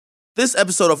This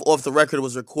episode of Off the Record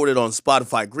was recorded on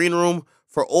Spotify Green Room.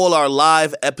 For all our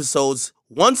live episodes,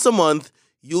 once a month,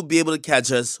 you'll be able to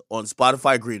catch us on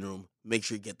Spotify Green Room. Make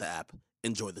sure you get the app.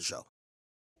 Enjoy the show.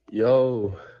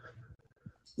 Yo,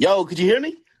 could you hear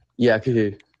me? Yeah, I could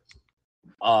hear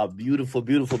you.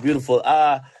 Beautiful.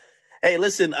 Hey,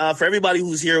 listen, for everybody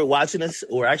who's here watching us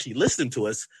or actually listening to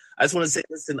us, I just want to say,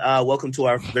 listen, welcome to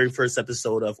our very first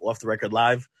episode of Off the Record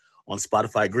Live on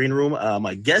Spotify Green Room.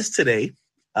 My guest today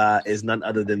is none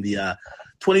other than the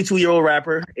 22-year-old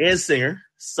rapper and singer.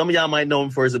 Some of y'all might know him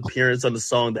for his appearance on the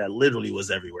song that literally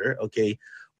was everywhere, okay?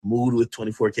 Mood with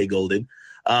 24K Golden.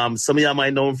 Some of y'all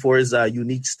might know him for his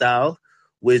unique style,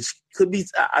 which could be,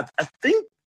 I think,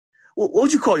 what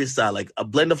would you call your style? Like a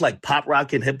blend of like pop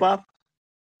rock and hip hop?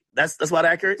 That's about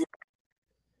accurate?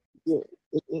 Yeah,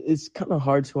 it's kind of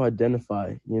hard to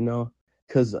identify,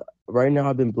 because right now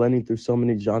I've been blending through so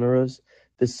many genres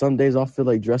that some days I'll feel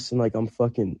like dressing like I'm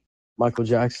fucking Michael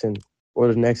Jackson, or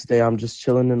the next day I'm just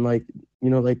chilling in like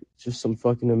just some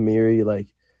fucking Amiri, like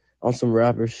on some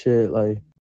rapper shit. Like,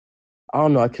 I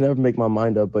don't know, I can never make my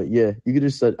mind up, but yeah, you could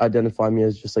just identify me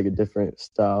as just like a different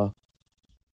style.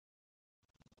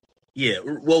 Yeah,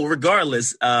 well,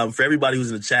 regardless, for everybody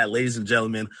who's in the chat, ladies and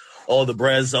gentlemen, all the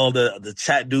bres, all the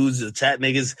chat dudes, the chat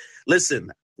niggas,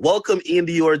 listen, welcome Iann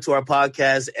Dior to our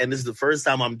podcast, and this is the first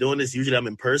time I'm doing this. Usually I'm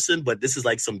in person, but this is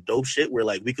like some dope shit where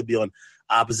like we could be on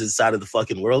opposite side of the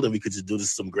fucking world and we could just do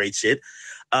this some great shit.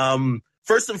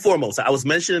 First and foremost, I was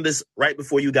mentioning this right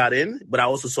before you got in, but I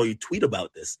also saw you tweet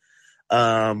about this.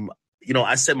 I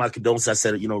said my condolences. I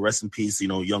said, rest in peace,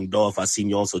 young Dolph. I seen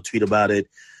you also tweet about it.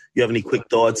 You have any quick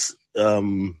thoughts? Yeah,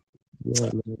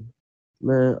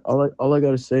 man. All I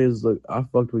gotta say is, look, I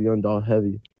fucked with Young Dolph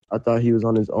heavy. I thought he was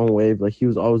on his own wave. Like, he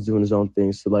was always doing his own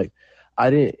thing. So, like, I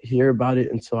didn't hear about it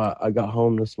until I got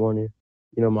home this morning.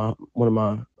 One of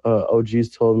my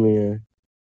OGs told me, and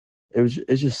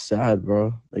it's just sad,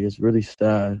 bro. Like, it's really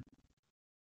sad.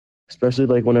 Especially,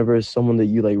 like, whenever it's someone that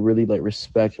you, like, really, like,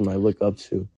 respect and, like, look up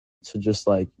to just,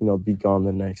 like, be gone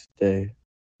the next day.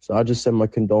 So I just send my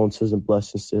condolences and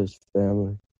blessings to his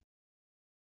family.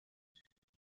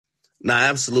 Nah,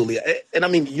 absolutely. And I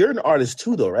mean, you're an artist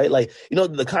too, though, right? Like,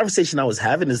 the conversation I was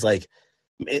having is like,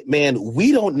 man,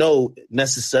 we don't know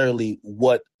necessarily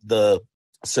what the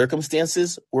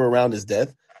circumstances were around his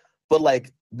death, but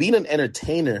like being an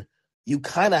entertainer, you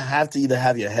kind of have to either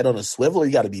have your head on a swivel or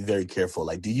you got to be very careful.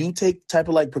 Like, do you take type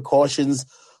of like precautions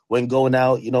when going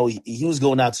out? He was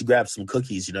going out to grab some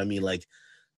cookies, you know what I mean? Like,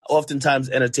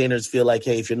 oftentimes entertainers feel like,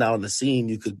 hey, if you're not on the scene,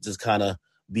 you could just kind of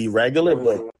be regular,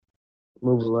 but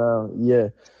move around. Yeah.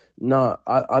 No,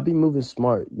 I be moving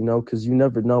smart, because you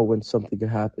never know when something could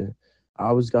happen. I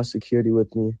always got security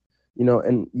with me,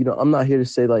 and, I'm not here to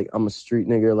say, like, I'm a street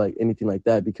nigga, like, anything like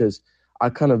that, because I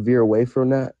kind of veer away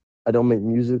from that. I don't make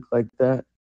music like that.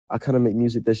 I kind of make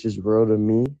music that's just real to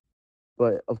me.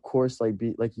 But, of course, like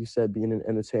you said, being an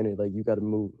entertainer, like, you got to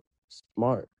move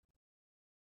smart.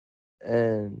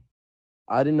 And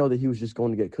I didn't know that he was just going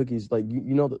to get cookies. Like,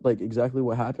 like, exactly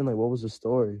what happened? Like, what was the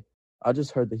story? I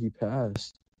just heard that he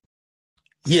passed.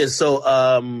 Yeah,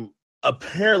 so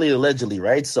apparently, allegedly,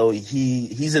 right? So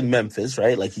he's in Memphis,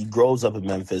 right? Like, he grows up in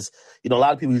Memphis. A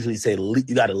lot of people usually say you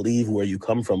got to leave where you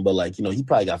come from, but like, he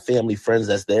probably got family, friends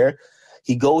that's there.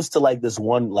 He goes to like this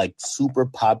one like super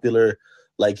popular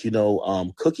like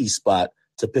cookie spot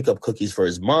to pick up cookies for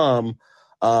his mom.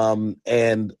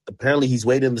 And apparently he's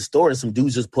waiting in the store and some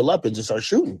dudes just pull up and just start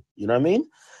shooting. You know what I mean?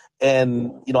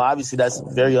 And obviously that's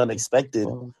very unexpected.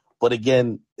 But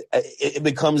again, it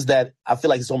becomes that I feel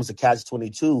like it's almost a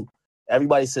catch-22.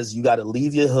 Everybody says you got to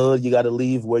leave your hood, you got to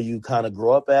leave where you kind of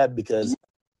grow up at because.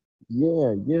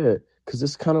 Yeah, because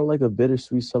it's kind of like a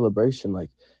bittersweet celebration. Like,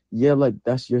 yeah, like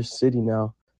that's your city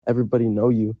now. Everybody know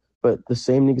you, but the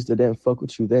same niggas that didn't fuck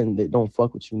with you then, they don't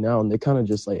fuck with you now, and they kind of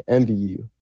just like envy you.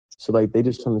 So like they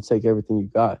just trying to take everything you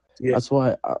got. Yeah. That's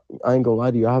why I ain't gonna lie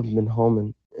to you. I haven't been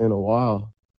home in a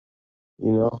while.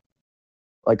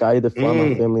 Like I either fly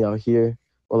my family out here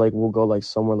or like we'll go like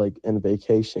somewhere like in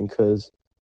vacation because,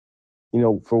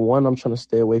 for one, I'm trying to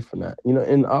stay away from that.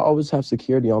 And I always have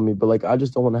security on me, but like I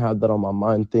just don't want to have that on my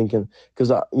mind thinking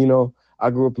because I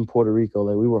grew up in Puerto Rico.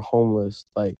 Like we were homeless.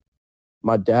 Like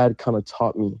my dad kind of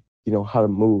taught me, how to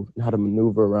move and how to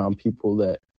maneuver around people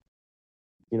that,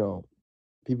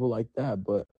 people like that.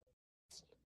 But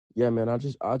yeah, man, I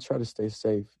try to stay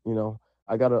safe. I'm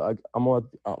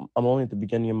only at the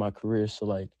beginning of my career, so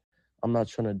like I'm not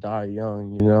trying to die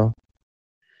young.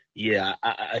 Yeah,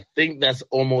 I think that's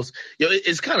almost,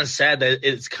 it's kind of sad that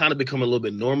it's kind of become a little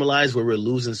bit normalized where we're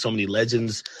losing so many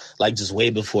legends, like just way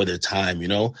before their time,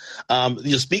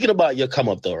 You're speaking about your come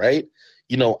up though, right?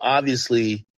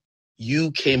 obviously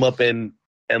you came up and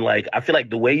like I feel like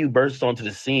the way you burst onto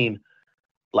the scene,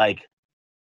 like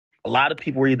a lot of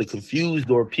people were either confused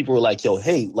or people were like, yo,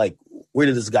 hey, like, where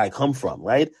did this guy come from?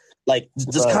 Right. Like,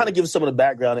 just Right. kind of give some of the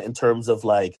background in terms of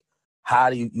like, how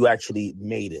do you actually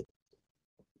made it?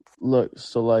 Look,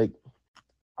 so like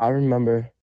I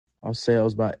remember I'll say I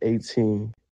was about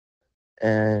 18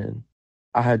 and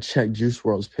I had checked Juice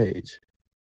World's page.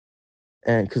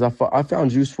 And because I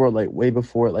found Juice WRLD like way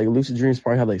before, like Lucid Dreams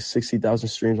probably had like 60,000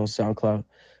 streams on SoundCloud,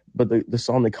 but the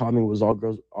song that caught me was All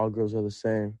Girls Are the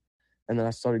Same. And then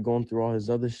I started going through all his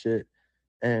other shit,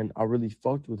 and I really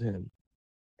fucked with him,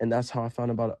 and that's how I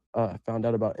found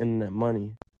out about Internet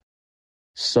Money.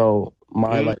 So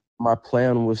my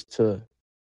plan was to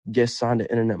get signed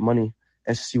to Internet Money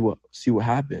and see what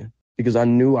happened, because I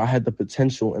knew I had the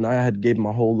potential and I had gave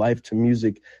my whole life to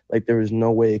music. Like there was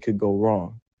no way it could go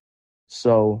wrong.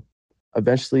 So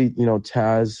eventually,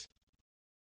 Taz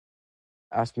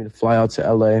asked me to fly out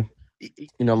to LA.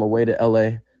 On my way to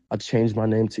LA, I changed my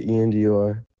name to Iann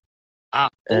Dior.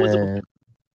 What was it? And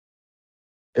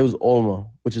it was Olmo,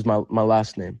 which is my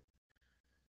last name.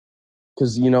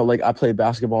 Because, like I play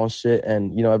basketball and shit,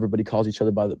 and, everybody calls each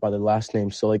other by their last name.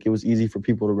 So, like, it was easy for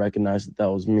people to recognize that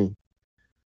was me.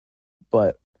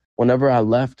 But whenever I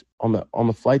left on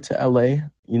the flight to LA,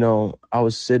 I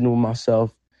was sitting with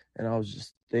myself and I was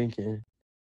just thinking,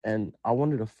 and I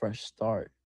wanted a fresh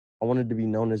start. I wanted to be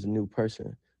known as a new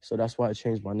person. So that's why I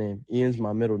changed my name. Ian's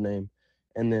my middle name.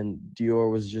 And then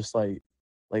Dior was just like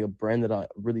a brand that I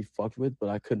really fucked with, but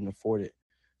I couldn't afford it.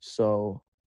 So,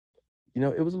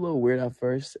 it was a little weird at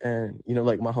first. And,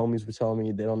 like my homies were telling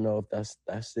me they don't know if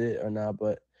that's it or not,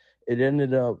 but it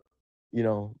ended up,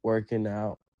 working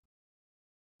out.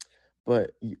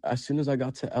 But as soon as I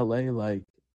got to LA, like,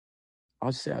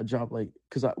 I'll say I dropped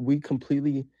because we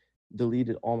completely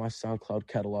deleted all my SoundCloud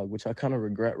catalog, which I kind of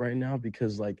regret right now,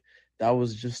 because like that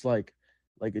was just like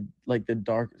the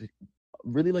dark,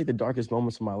 really like the darkest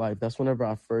moments of my life. That's whenever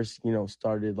I first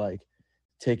started like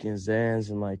taking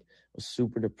Xans and like was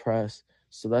super depressed.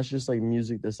 So that's just like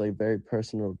music that's like very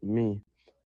personal to me.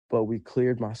 But we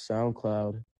cleared my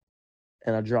SoundCloud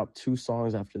and I dropped 2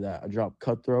 songs after that. I dropped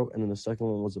Cutthroat, and then the second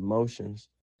one was Emotions,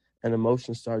 and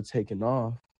Emotions started taking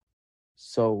off.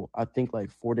 So I think like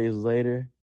 4 days later,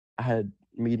 I had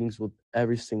meetings with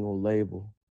every single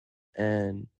label,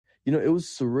 and it was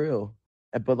surreal.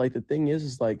 But like the thing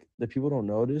is like that people don't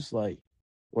notice, like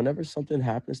whenever something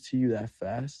happens to you that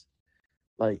fast,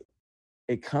 like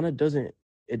it kind of doesn't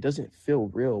feel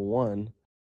real, one,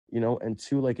 and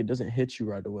two, like it doesn't hit you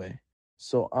right away.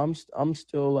 So I'm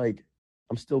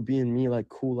still being me, like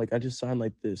cool, like I just signed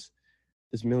like this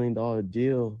 $1 million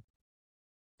deal,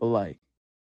 but like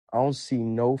I don't see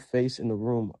no face in the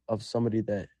room of somebody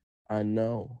that I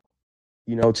know,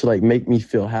 to like make me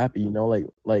feel happy,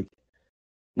 like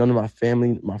none of my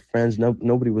family, my friends,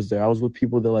 nobody was there. I was with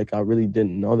people that like I really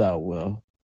didn't know that well.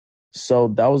 So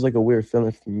that was like a weird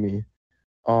feeling for me.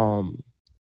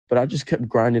 But I just kept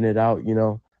grinding it out,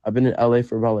 I've been in LA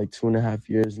for about like 2.5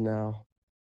 years now.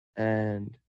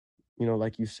 And,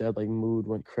 like you said, like Mood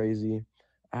went crazy.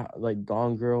 Like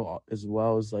Gone Girl as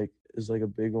well is like a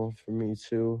big one for me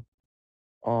too.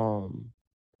 Um,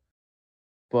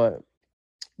 but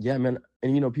yeah, man,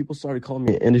 and people started calling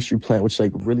me an industry plant, which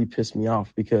like really pissed me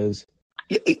off, because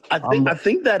Yeah, I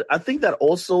think that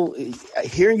also,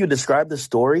 hearing you describe the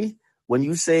story, when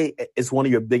you say it's one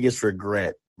of your biggest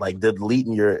regret, like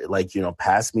deleting your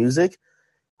past music,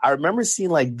 I remember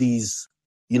seeing like these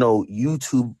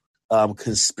YouTube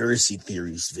conspiracy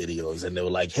theories videos, and they were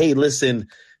like, hey, listen,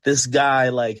 this guy,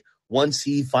 like, once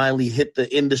he finally hit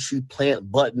the industry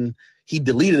plant button, he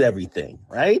deleted everything,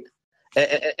 right?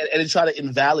 And try to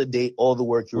invalidate all the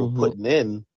work you were Mhm. putting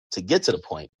in to get to the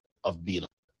point of being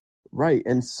Right.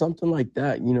 And something like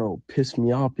that, pissed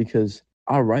me off, because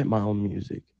I write my own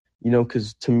music,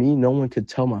 because to me, no one could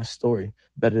tell my story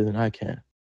better than I can.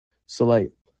 So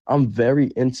like I'm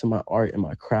very into my art and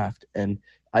my craft, and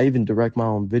I even direct my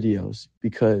own videos,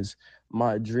 because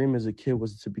my dream as a kid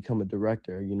was to become a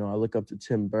director. I look up to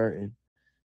Tim Burton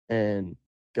and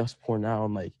Gus Pornell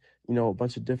and like, a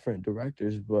bunch of different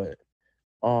directors, but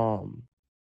um,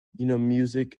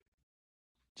 music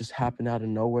just happened out of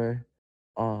nowhere.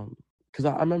 Because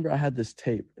I remember I had this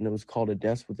tape and it was called A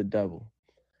Dance with the Devil.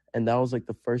 And that was like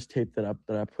the first tape that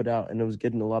I put out, and it was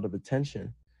getting a lot of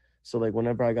attention. So like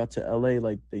whenever I got to LA,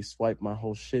 like they swiped my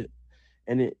whole shit,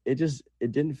 and it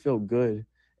didn't feel good.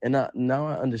 And now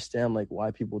I understand like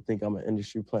why people think I'm an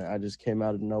industry plant. I just came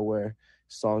out of nowhere,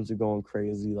 songs are going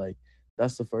crazy. Like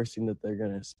that's the first thing that they're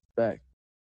gonna expect.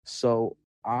 So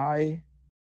I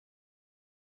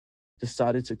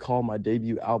decided to call my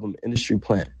debut album Industry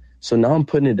Plant. So now I'm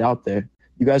putting it out there.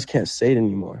 You guys can't say it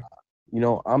anymore.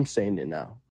 I'm saying it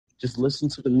now. Just listen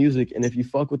to the music, and if you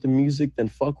fuck with the music, then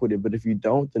fuck with it. But if you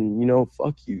don't, then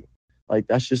fuck you. Like,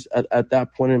 that's just at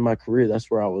that point in my career,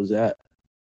 that's where I was at.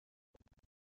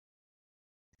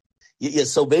 Yeah,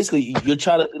 so basically, you're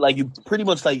trying to like you pretty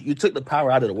much like you took the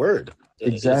power out of the word.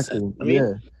 Exactly. I mean,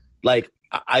 Yeah. like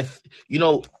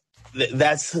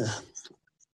that's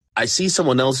I see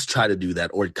someone else try to do that,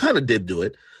 or kind of did do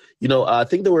it. I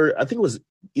think it was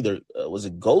either was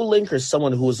it Gold Link or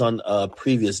someone who was on a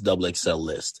previous Double XL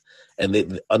list, and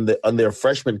they on their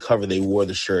freshman cover they wore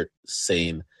the shirt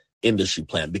saying Industry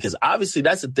Plan, because obviously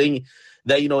that's the thing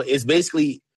that is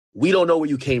basically, we don't know where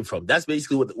you came from. That's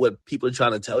basically what people are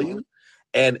trying to tell you,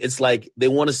 and it's like they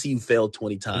want to see you fail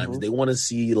 20 times. They want to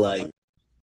see like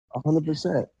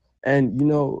 100%.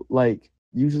 And like,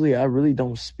 usually I really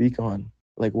don't speak on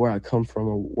like where I come from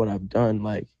or what I've done.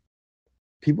 Like,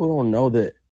 people don't know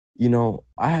that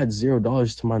I had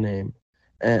 $0 to my name,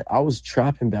 and I was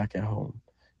trapping back at home.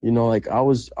 Like, I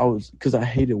was because I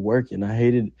hated working. I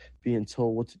hated being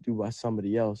told what to do by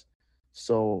somebody else.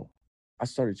 So I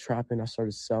started trapping. I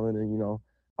started selling, and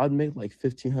I'd make like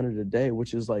 $1,500 a day,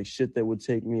 which is like shit that would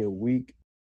take me a week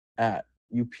at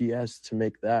UPS to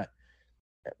make that,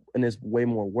 and it's way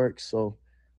more work. So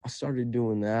I started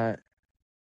doing that,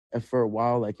 and for a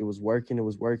while, like, it was working.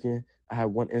 I had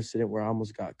one incident where I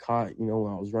almost got caught,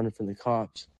 when I was running from the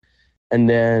cops. And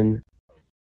then,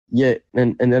 yeah,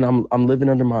 and then I'm living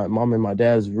under my mom and my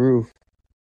dad's roof,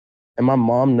 and my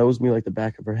mom knows me like the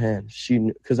back of her hand.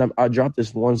 Because I dropped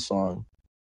this one song.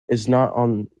 It's not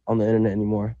on the internet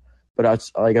anymore, but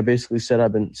I basically said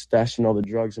I've been stashing all the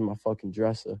drugs in my fucking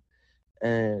dresser,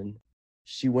 and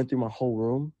she went through my whole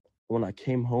room. When I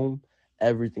came home,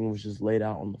 everything was just laid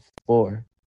out on the floor.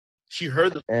 She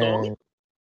heard the song? And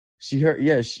she heard,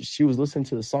 yeah, she was listening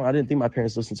to the song. I didn't think my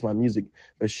parents listened to my music,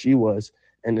 but she was.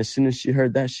 And as soon as she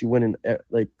heard that, she went in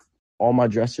like all my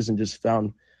dressers and just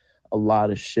found a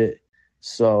lot of shit.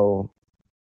 So,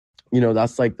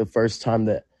 that's like the first time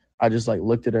that I just like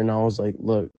looked at her and I was like,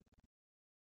 look,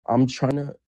 I'm trying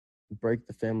to break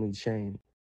the family chain,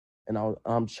 and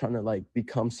I'm trying to like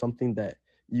become something that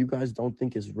you guys don't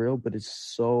think is real, but it's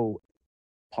so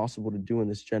possible to do in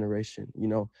this generation,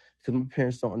 because my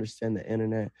parents don't understand the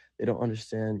internet. They don't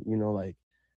understand, like,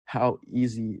 how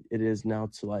easy it is now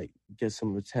to like get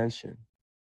some attention.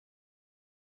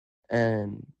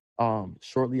 And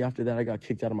shortly after that, I got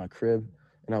kicked out of my crib,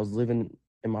 and I was living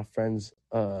in my friend's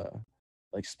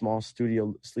like small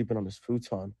studio, sleeping on his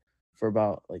futon for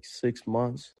about like 6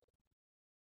 months.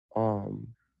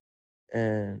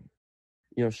 And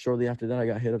shortly after that, I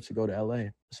got hit up to go to LA.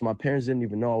 So my parents didn't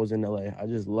even know I was in LA. I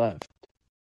just left,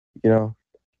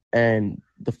 And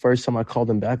the first time I called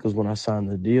them back was when I signed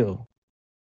the deal.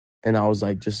 And I was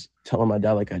like, just telling my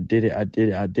dad, like, I did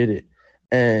it.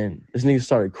 And this nigga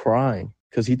started crying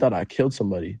because he thought I killed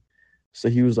somebody. So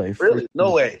he was like, really?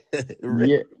 No way.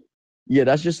 Yeah. Yeah,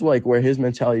 that's just like where his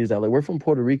mentality is at. Like, we're from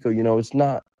Puerto Rico, it's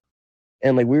not.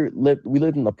 And like, we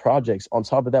lived in the projects. On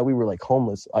top of that, we were like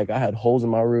homeless. Like, I had holes in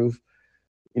my roof,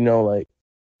 like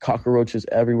cockroaches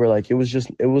everywhere. Like, it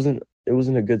wasn't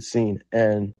a good scene.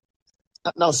 And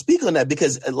now speak on that,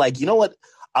 because like, you know what?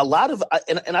 A lot of,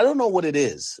 and I don't know what it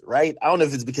is, right? I don't know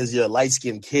if it's because you're a light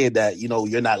skinned kid that,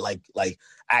 you're not like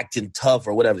acting tough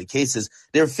or whatever the case is.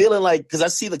 They're feeling like, because I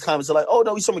see the comments are like, oh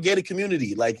no, he's from a gated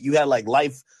community. Like, you had like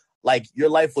life, like your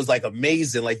life was like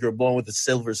amazing. Like, you were born with a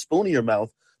silver spoon in your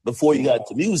mouth before you got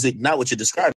into music. Not what you're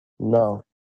describing. no,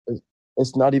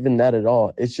 it's not even that at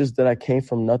all. It's just that I came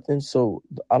from nothing. So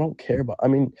I don't care about, I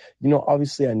mean,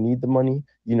 obviously I need the money,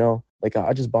 like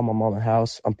I just bought my mom a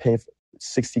house. I'm paying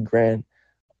 60 grand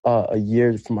a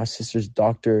year for my sister's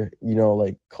doctor,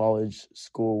 like college,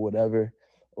 school, whatever.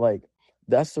 Like,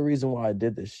 that's the reason why I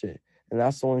did this shit. And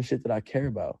that's the only shit that I care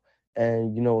about.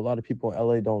 And, a lot of people in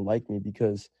LA don't like me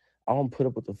because I don't put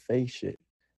up with the fake shit.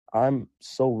 I'm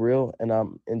so real and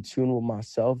I'm in tune with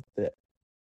myself that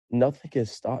nothing can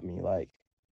stop me. Like,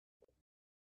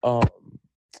 um,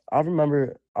 I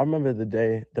remember the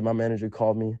day that my manager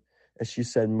called me and she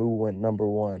said Moo went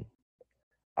 #1.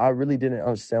 I really didn't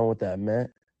understand what that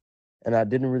meant. And I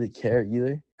didn't really care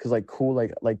either, because like, cool,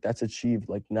 like that's achieved.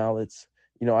 Like, now let's,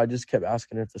 I just kept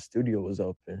asking if the studio was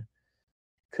open,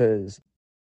 because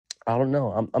I don't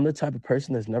know. I'm the type of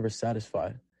person that's never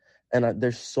satisfied, and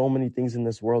there's so many things in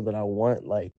this world that I want,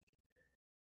 like,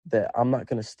 that I'm not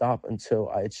gonna stop until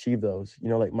I achieve those.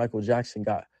 Like Michael Jackson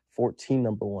got 14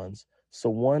 #1s. So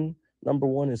one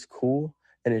 #1 is cool,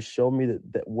 and it showed me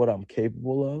that what I'm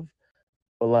capable of.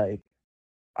 But like,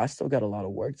 I still got a lot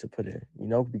of work to put in,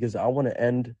 because I want to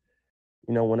end,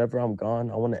 whenever I'm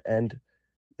gone, I want to end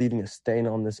leaving a stain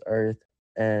on this earth,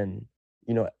 and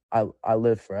I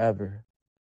live forever.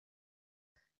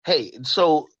 Hey,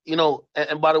 so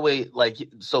and by the way, like,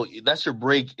 so that's your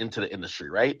break into the industry,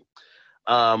 right?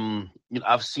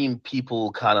 I've seen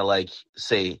people kind of like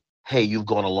say, "Hey, you've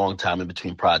gone a long time in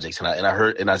between projects," and I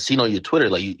heard and I seen on your Twitter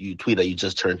like you tweet that you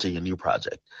just turned to your new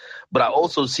project, but I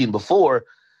also seen before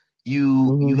you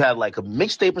Mm-hmm. had like a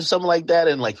mixtape or something like that,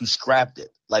 and like you scrapped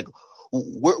it. Like,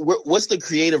 what's the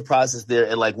creative process there,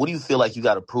 and like, what do you feel like you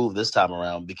got to prove this time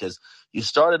around? Because you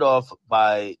started off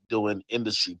by doing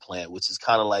industry plan, which is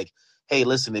kind of like, hey,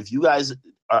 listen, if you guys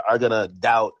are gonna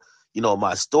doubt,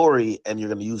 my story, and you're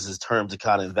gonna use this term to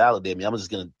kind of invalidate me, I'm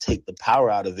just gonna take the power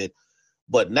out of it.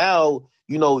 But now,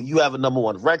 you have a number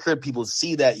one record. People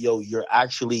see that, you're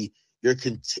actually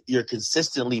you're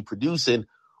consistently producing.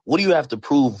 What do you have to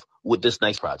prove with this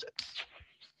next project?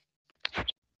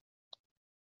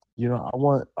 I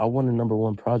want a number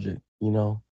one project.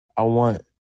 I want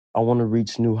I want to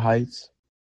reach new heights,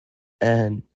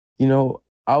 and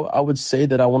I would say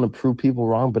that I want to prove people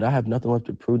wrong, but I have nothing left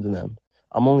to prove to them.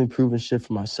 I'm only proving shit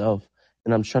for myself,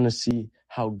 and I'm trying to see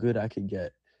how good I could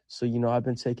get. So I've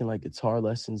been taking like guitar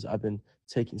lessons, I've been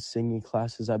taking singing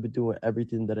classes, I've been doing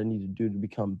everything that I need to do to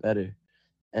become better.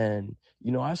 And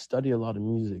I study a lot of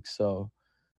music, so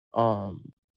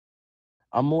um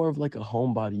I'm more of like a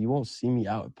homebody. You won't see me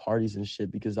out at parties and shit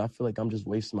because I feel like I'm just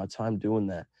wasting my time doing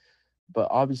that. But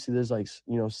obviously there's like,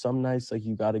 some nights like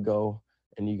you got to go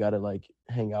and you got to like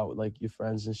hang out with like your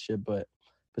friends and shit. But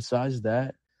besides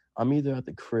that, I'm either at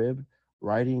the crib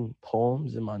writing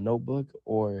poems in my notebook,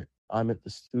 or I'm at the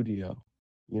studio,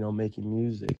 making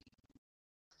music.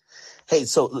 Hey,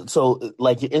 so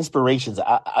like your inspirations,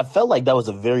 I felt like that was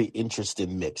a very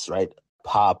interesting mix, right?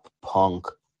 Pop, punk,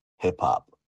 hip hop.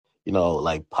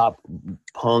 Like pop,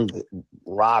 punk,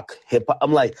 rock, hip hop.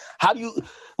 I'm like,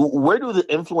 where do the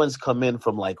influence come in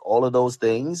from, like all of those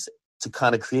things to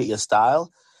kind of create your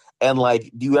style? And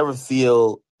like, do you ever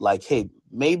feel like, hey,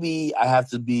 maybe I have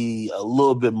to be a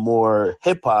little bit more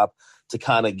hip hop to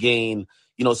kind of gain,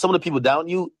 some of the people down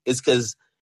you is because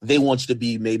they want you to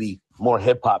be maybe more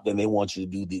hip hop than they want you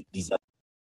to do these.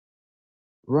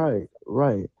 Right,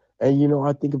 right. And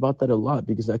I think about that a lot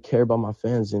because I care about my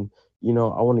fans, and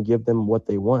I want to give them what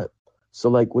they want. So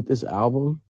like with this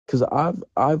album, cuz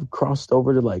I've crossed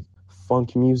over to like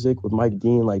funk music with Mike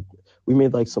Dean, like we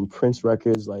made like some Prince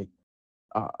records, like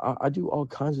I do all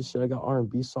kinds of shit. I got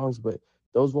R&B songs, but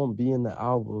those won't be in the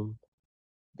album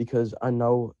because I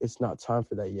know it's not time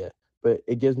for that yet. But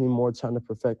it gives me more time to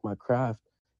perfect my craft.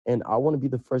 And I want to be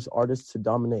the first artist to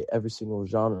dominate every single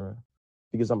genre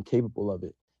because I'm capable of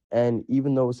it. And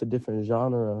even though it's a different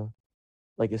genre,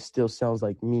 like it still sounds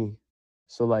like me.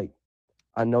 So like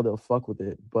I know they'll fuck with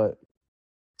it. But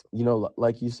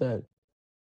like you said,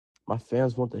 my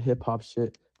fans want the hip hop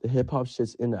shit. The hip hop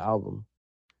shit's in the album.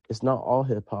 It's not all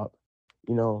hip hop.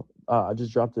 I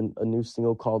just dropped a new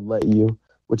single called "Let You,"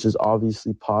 which is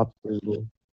obviously pop,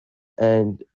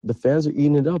 and the fans are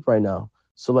eating it up right now.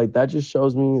 So like that just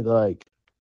shows me like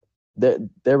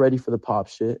they're ready for the pop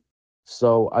shit.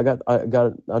 So I got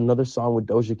another song with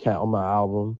Doja Cat on my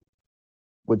album,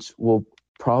 which will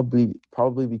probably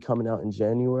be coming out in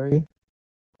January.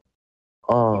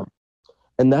 Um,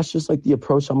 and that's just like the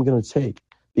approach I'm gonna take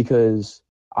because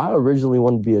I originally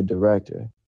wanted to be a director.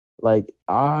 Like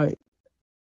I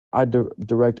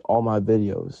direct all my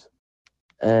videos,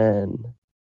 and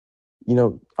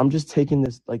I'm just taking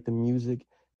this like the music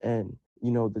and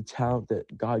the talent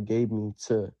that God gave me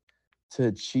to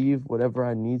achieve whatever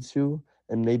I need to,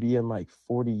 and maybe in like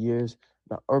 40 years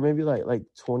or maybe like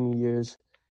 20 years,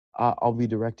 I'll be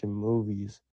directing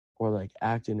movies or like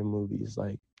acting in movies,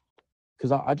 like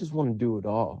because I just want to do it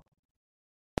all.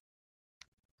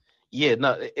 Yeah,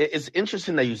 no, it's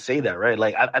interesting that you say that, right?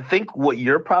 Like, I think what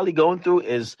you're probably going through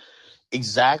is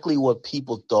exactly what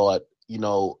people thought,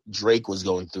 Drake was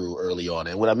going through early on.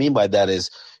 And what I mean by that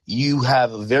is you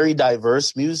have very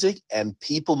diverse music and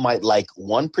people might like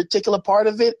one particular part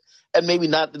of it and maybe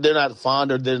not, they're not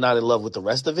fond or they're not in love with the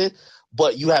rest of it.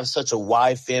 But you have such a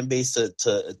wide fan base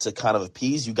to kind of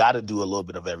appease. You got to do a little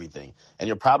bit of everything, and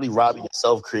you're probably robbing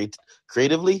yourself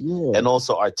creatively Yeah, and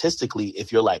also artistically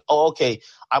if you're like, oh, okay,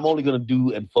 I'm only going to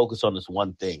do and focus on this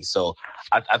one thing. So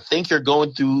I think you're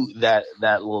going through that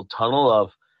little tunnel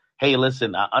of, hey,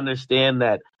 listen, I understand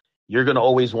that you're gonna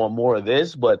always want more of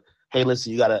this, but hey,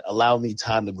 listen, you gotta allow me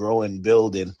time to grow and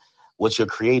build, and what you're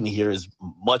creating here is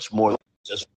much more than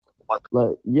just one.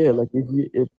 like yeah, like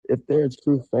if they're a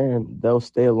true fan, they'll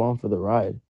stay along for the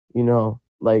ride.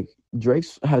 like Drake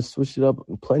has switched it up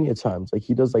plenty of times. Like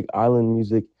he does like island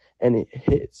music and it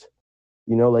hits,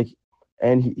 like,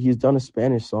 and he's done a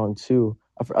Spanish song too.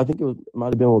 I think it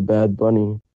might have been with Bad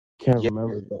Bunny. Can't Yeah.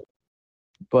 remember,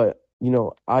 but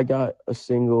I got a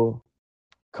single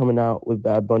coming out with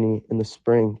Bad Bunny in the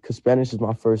spring because Spanish is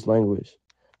my first language.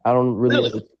 I don't really,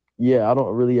 Really? I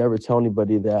don't really ever tell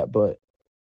anybody that, but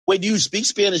Wait, do you speak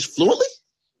Spanish fluently?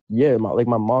 yeah,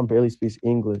 my mom barely speaks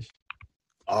English.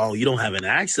 Oh, you don't have an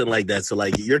accent like that. So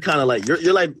like you're kind of like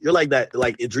you're like that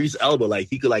like Idris Elba. Like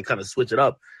he could like kind of switch it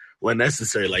up when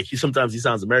necessary. Like sometimes he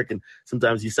sounds American,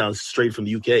 sometimes he sounds straight from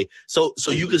the UK. So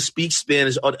you can speak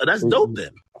Spanish. Oh, that's dope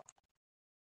then.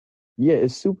 Yeah,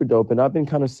 it's super dope, and I've been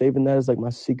kind of saving that as like my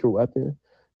secret weapon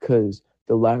because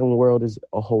the Latin world is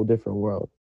a whole different world,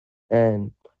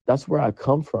 and that's where I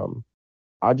come from.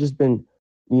 I just been,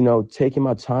 taking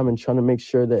my time and trying to make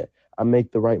sure that I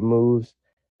make the right moves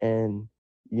and,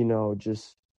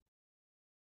 just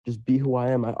be who I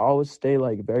am. I always stay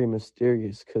like very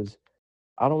mysterious because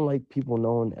I don't like people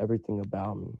knowing everything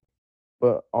about me.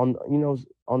 But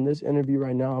on this interview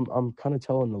right now, I'm kind of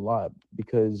telling a lot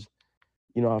because,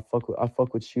 I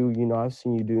fuck with you. I've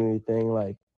seen you do anything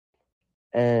like,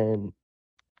 and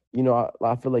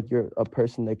I feel like you're a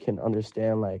person that can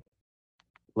understand like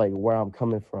where I'm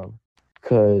coming from,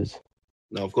 because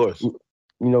No, of course.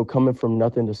 coming from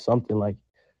nothing to something, like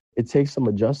it takes some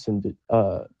adjusting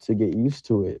to get used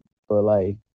to it. But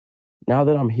like now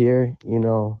that I'm here,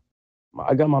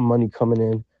 I got my money coming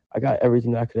in. I got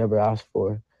everything I could ever ask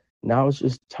for. Now it's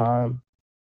just time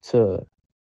to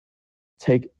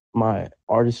take my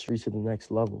artistry to the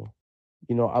next level.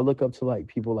 I look up to like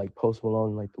people like Post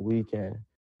Malone, like The Weeknd,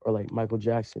 or like Michael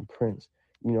Jackson, Prince.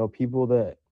 People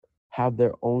that have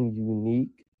their own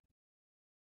unique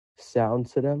sound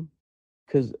to them.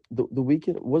 Because the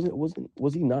Weeknd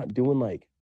was he not doing like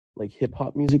hip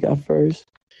hop music at first?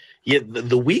 Yeah,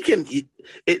 the weekend.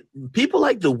 People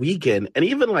like the weekend, and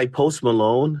even like Post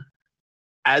Malone.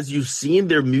 As you've seen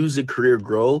their music career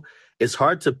grow, it's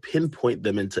hard to pinpoint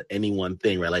them into any one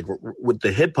thing, right? Like with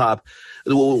the hip hop,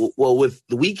 well, with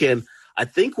the weekend, I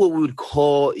think what we would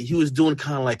call he was doing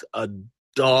kind of like a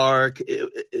dark. It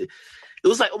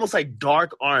was like almost like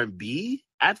dark R&B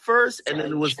at first, and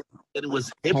then it was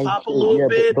hip Type hop a shit, little yeah,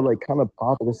 bit, but like kind of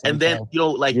pop at the same and then time.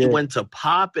 like it Yeah, went to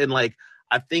pop, and like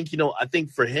I think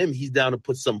for him he's down to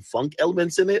put some funk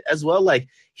elements in it as well. Like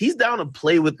he's down to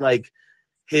play with like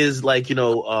his like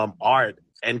art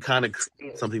and kind of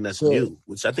create something that's to new,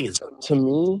 which I think is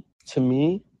to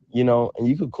me, and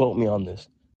you could quote me on this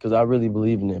because I really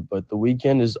believe in it. But The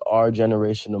Weeknd is our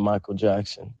generation of Michael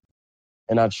Jackson,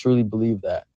 and I truly believe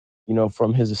that.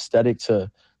 From his aesthetic to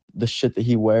the shit that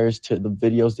he wears to the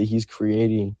videos that he's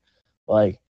creating,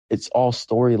 like it's all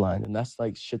storyline, and that's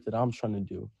like shit that I'm trying to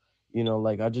do.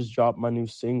 Like I just dropped my new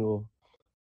single,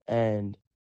 and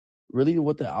really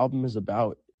what the album is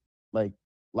about, like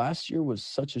last year was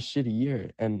such a shitty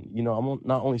year, and I'm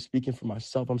not only speaking for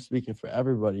myself, I'm speaking for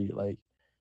everybody. Like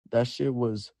that shit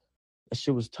was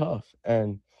tough,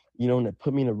 and it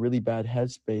put me in a really bad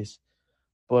headspace.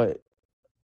 But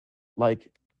like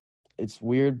it's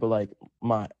weird, but like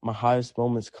my highest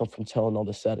moments come from telling all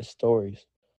the saddest stories.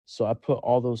 So I put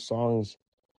all those songs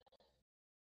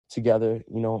together,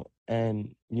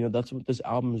 and that's what this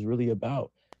album is really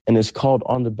about. And it's called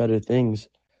On to Better Things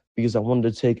because I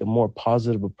wanted to take a more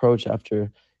positive approach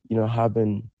after,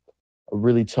 having a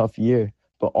really tough year.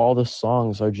 But all the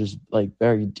songs are just like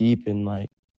very deep and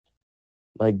like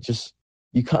just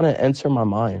you kind of enter my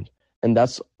mind. And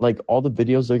that's like all the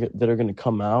videos that are going to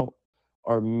come out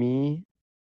are me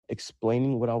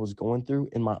explaining what I was going through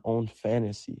in my own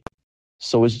fantasy.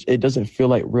 So it doesn't feel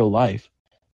like real life,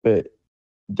 but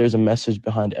there's a message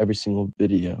behind every single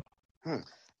video. Hmm.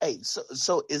 Hey,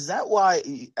 so is that why,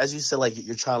 as you said, like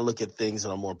you're trying to look at things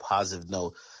on a more positive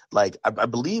note? Like I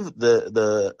believe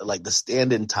the like the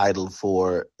stand-in title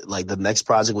for like the next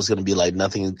project was going to be like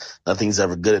nothing's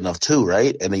ever good enough too,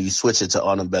 right? And then you switch it to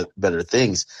on better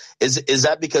things. Is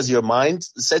that because your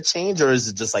mindset change, or is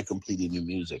it just like completely new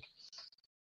music?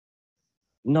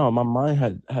 No, my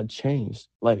mind had changed.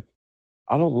 Like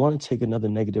I don't want to take another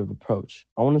negative approach.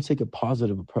 I want to take a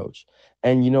positive approach.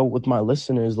 And with my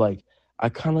listeners, like I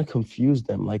kind of confuse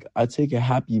them. Like I take a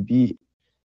happy beat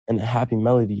and a happy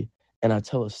melody and I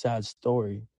tell a sad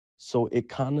story. So it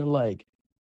kind of like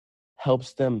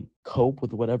helps them cope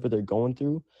with whatever they're going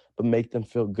through, but make them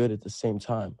feel good at the same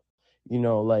time.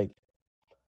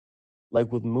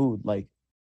 Like with Mood, like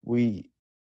we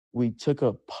we took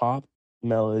a pop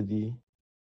melody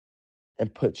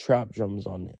and put trap drums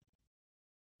on it.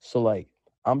 So like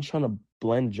I'm trying to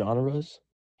blend genres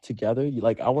together.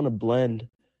 Like I want to blend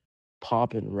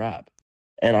pop and rap.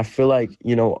 And I feel like,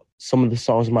 some of the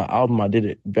songs on my album, I did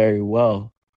it very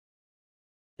well,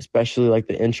 especially like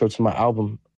the intro to my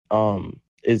album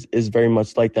is very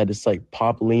much like that. It's like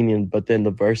pop leaning, but then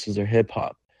the verses are hip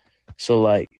hop. So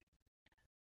like,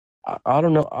 I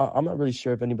don't know. I'm not really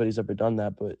sure if anybody's ever done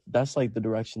that, but that's like the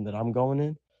direction that I'm going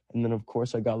in. And then of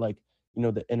course I got like,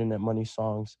 the Internet Money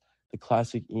songs, the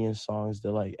classic Iann songs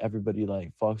that like everybody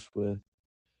like fucks with.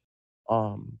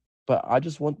 But I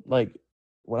just want like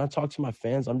when I talk to my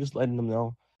fans, I'm just letting them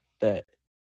know that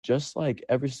just like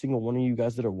every single one of you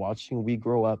guys that are watching, we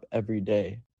grow up every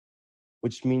day,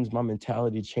 which means my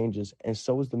mentality changes, and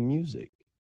so is the music,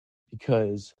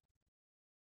 because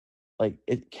like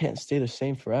it can't stay the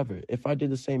same forever. If I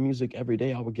did the same music every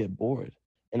day, I would get bored,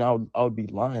 and I would be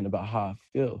lying about how I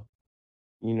feel.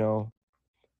 You know,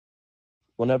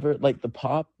 whenever like the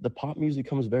pop music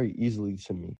comes very easily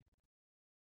to me,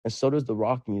 and so does the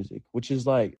rock music, which is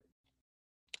like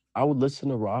I would listen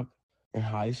to rock in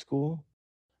high school,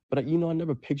 but I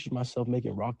never pictured myself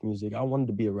making rock music. I wanted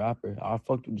to be a rapper. I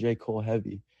fucked with J. Cole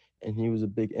heavy, and he was a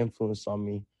big influence on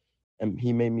me, and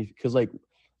he made me because like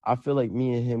I feel like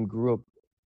me and him grew up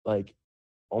like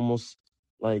almost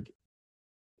like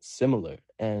similar,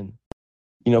 and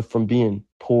from being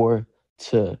poor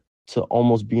to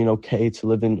almost being okay to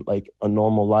living like a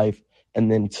normal life,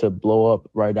 and then to blow up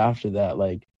right after that.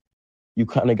 Like you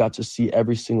kind of got to see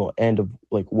every single end of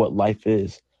like what life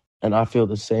is, and I feel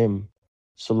the same.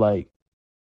 So like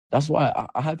that's why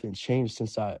I haven't changed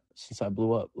since I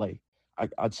blew up. Like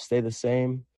I'd stay the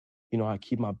same. I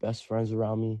keep my best friends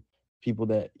around me, people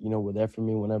that were there for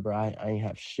me whenever I ain't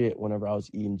have shit. Whenever I was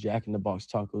eating Jack in the Box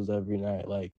tacos every night,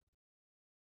 like,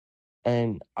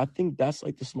 and I think that's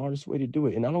like the smartest way to do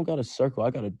it. And I don't got a circle, I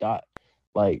got a dot.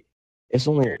 Like it's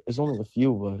only a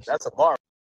few of us. That's a bar.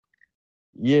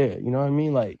 Yeah, you know what I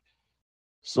mean. Like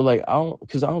so, like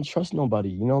because I don't trust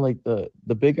nobody. Like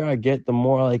the bigger I get, the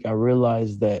more like I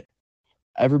realize that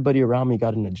everybody around me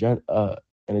got an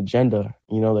agenda.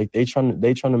 Like they trying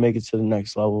to make it to the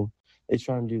next level. They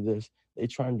trying to do this. They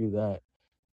trying to do that.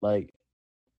 Like,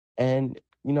 and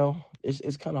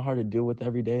it's kind of hard to deal with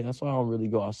every day. That's why I don't really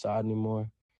go outside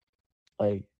anymore.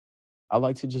 Like, I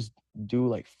like to just do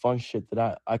like fun shit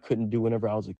that I couldn't do whenever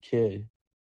I was a kid.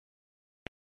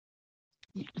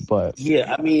 But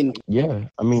Yeah, I mean, yeah,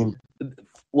 I mean,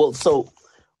 well, so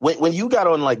when you got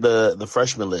on like the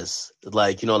freshman list,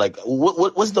 like like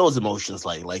what's those emotions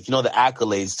like? Like the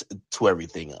accolades to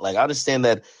everything. Like I understand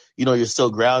that you're still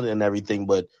grounded and everything,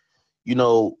 but you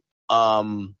know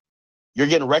um you're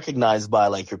getting recognized by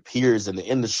like your peers in the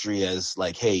industry as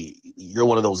like, hey, you're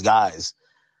one of those guys.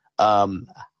 Um,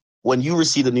 when you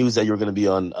received the news that you were going to be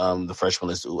on the freshman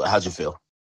list, how'd you feel?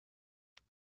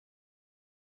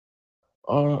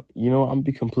 I'm gonna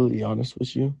be completely honest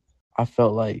with you. I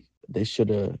felt like they should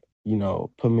have,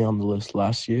 put me on the list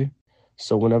last year.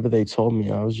 So whenever they told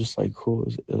me, I was just like, cool,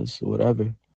 it's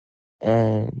whatever.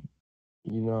 And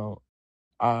you know,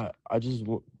 I just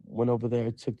went over there,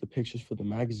 took the pictures for the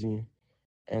magazine,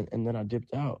 and then I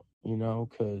dipped out.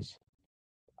 Because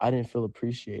I didn't feel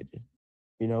appreciated.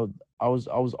 You know, I was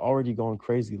already going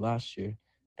crazy last year,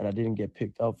 and I didn't get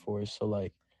picked up for it. So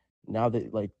like now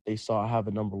that like they saw I have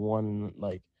a number one, and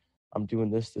like I'm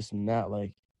doing this and that,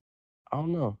 like I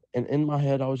don't know. And in my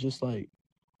head, I was just like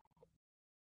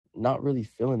not really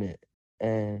feeling it,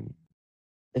 and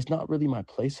it's not really my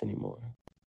place anymore.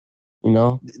 You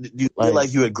know, Do you feel like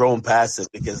like you had grown past it?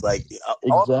 Because like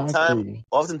exactly.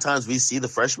 oftentimes we see the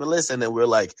freshman list and then we're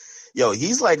like, yo,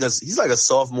 he's like a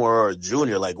sophomore or a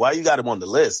junior. Like, why you got him on the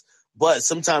list? But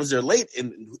sometimes they're late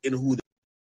in who.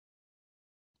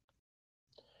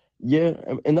 Yeah,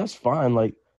 and that's fine.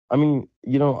 Like, I mean,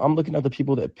 I'm looking at the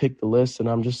people that pick the list, and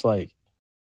I'm just like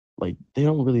they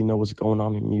don't really know what's going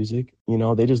on in music.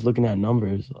 They just looking at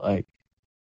numbers. Like,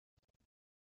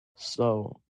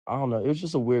 so I don't know. It was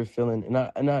just a weird feeling,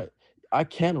 and I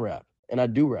can rap, and I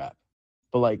do rap,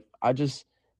 but like it's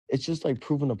just like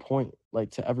proving a point like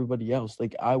to everybody else.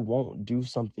 Like I won't do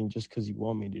something just because you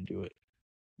want me to do it.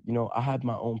 I have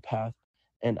my own path,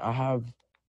 and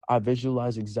I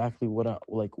visualize exactly what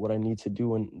I need to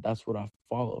do, and that's what I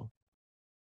follow.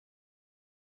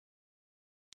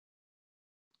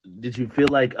 Did you feel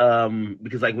like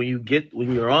because like when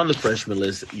you're on the freshman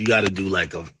list, you got to do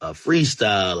like a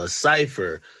freestyle, a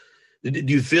cipher. Do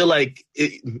you feel like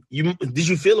did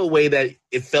you feel a way that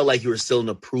it felt like you were still in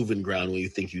a proven ground when you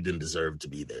think you didn't deserve to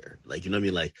be there? Like, you know what I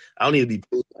mean? Like, I don't need to be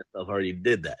proving myself. I already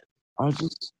did that. I was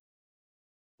just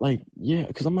like, yeah,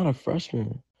 because I'm not a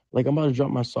freshman. Like I'm about to drop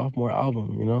my sophomore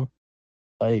album.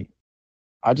 Like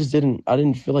I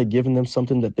didn't feel like giving them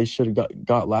something that they should have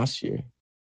got last year.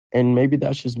 And maybe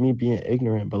that's just me being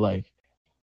ignorant, but like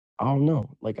I don't know.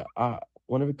 Like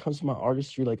whenever it comes to my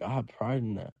artistry, like I have pride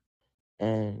in that.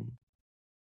 And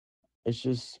it's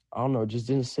just I don't know, it just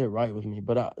didn't sit right with me.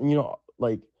 But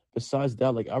like besides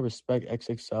that, like I respect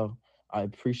XXL. I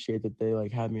appreciate that they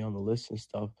like had me on the list and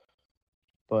stuff.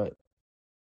 But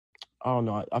I don't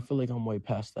know. I feel like I'm way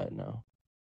past that now.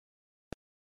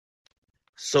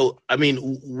 So, I mean,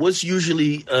 what's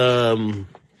usually,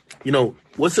 what's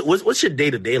your day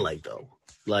to day like though?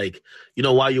 Like,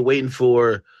 while you're waiting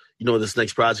for, this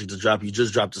next project to drop, you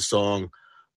just dropped a song,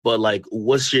 but like,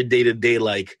 what's your day to day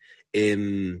like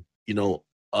in,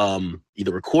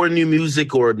 either recording new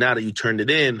music or now that you turned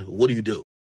it in, what do you do?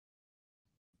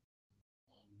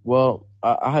 Well,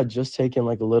 I had just taken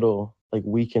like a little like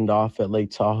weekend off at Lake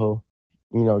Tahoe,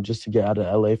 just to get out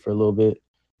of LA for a little bit.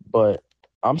 But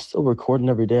I'm still recording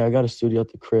every day. I got a studio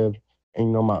at the crib,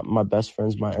 and my best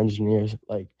friends, my engineers,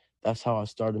 like that's how I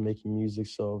started making music.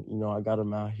 So I got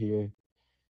them out here,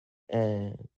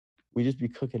 and we just be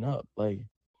cooking up. Like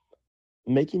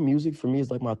making music for me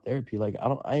is like my therapy. Like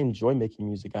I enjoy making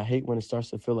music. I hate when it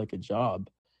starts to feel like a job,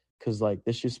 cause like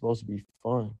this shit's supposed to be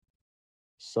fun.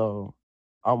 So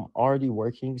I'm already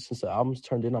working since the album's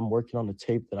turned in. I'm working on the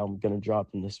tape that I'm gonna drop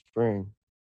in the spring,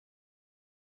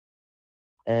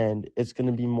 and it's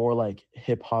gonna be more like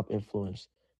hip hop influence.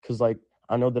 Cause like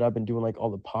I know that I've been doing like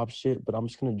all the pop shit, but I'm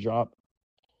just gonna drop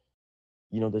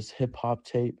this hip hop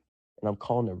tape, and I'm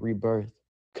calling it Rebirth,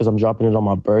 cause I'm dropping it on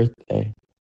my birthday,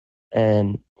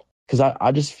 and cause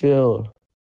I just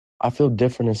I feel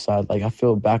different inside. Like I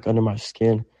feel back under my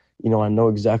skin. I know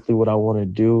exactly what I want to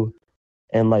do,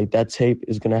 and like that tape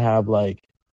is gonna have like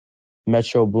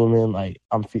Metro Boomin, like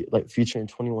I'm like featuring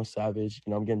 21 Savage.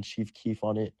 I'm getting Chief Keef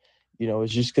on it.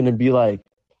 It's just gonna be like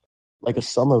a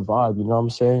summer vibe. You know what I'm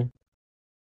saying?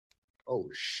 Oh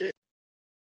shit.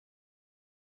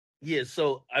 Yeah.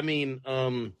 So, I mean,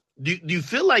 do you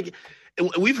feel like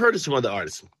we've heard of some other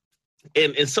artists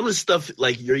and some of the stuff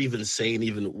like you're even saying,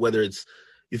 even whether it's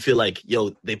you feel like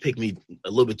they picked me a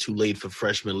little bit too late for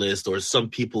freshman list, or some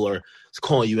people are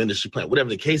calling you industry plant, whatever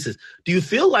the case is. Do you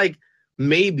feel like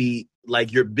maybe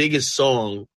like your biggest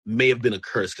song may have been a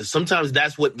curse? Because sometimes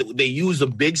that's what they use, a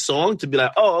big song to be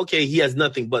like, oh, okay, he has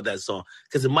nothing but that song,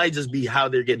 because it might just be how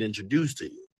they're getting introduced to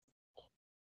you.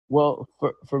 Well,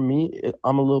 for me,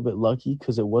 I'm a little bit lucky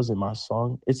because it wasn't my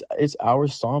song. It's our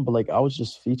song, but like I was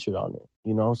just featured on it.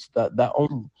 So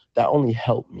that only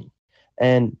helped me,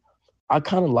 and I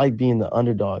kind of like being the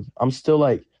underdog. I'm still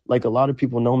like a lot of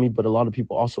people know me, but a lot of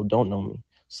people also don't know me.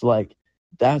 So like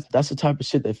that's the type of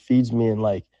shit that feeds me and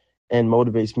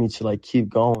motivates me to like keep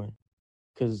going.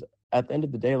 Because at the end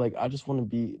of the day, like I just want to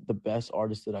be the best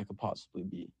artist that I could possibly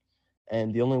be.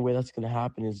 And the only way that's gonna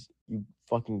happen is you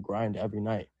fucking grind every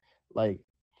night. Like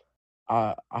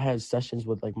I had sessions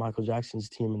with like Michael Jackson's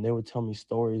team, and they would tell me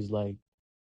stories like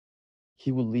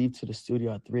he would leave to the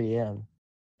studio at 3 a.m.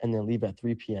 and then leave at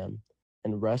 3 p.m.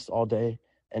 and rest all day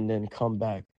and then come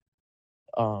back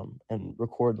and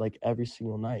record like every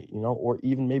single night, or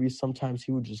even maybe sometimes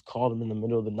he would just call them in the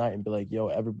middle of the night and be like, yo,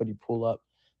 everybody pull up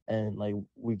and like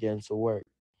we get into work.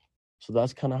 So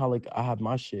that's kind of how like I have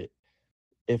my shit.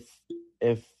 If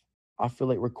if I feel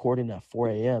like recording at 4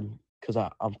 a.m. because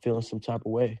I'm feeling some type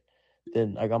of way,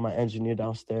 then I got my engineer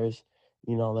downstairs,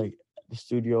 like the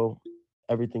studio,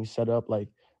 everything set up. Like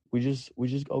we just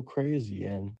go crazy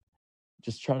and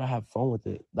just try to have fun with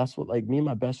it. That's what like me and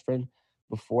my best friend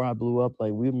before I blew up,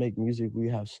 like we would make music, we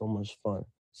have so much fun.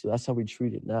 So that's how we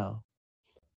treat it now.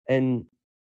 And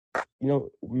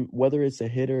whether it's a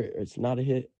hit or it's not a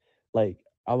hit, like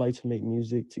I like to make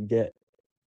music to get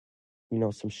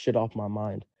some shit off my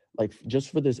mind. Like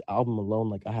just for this album alone,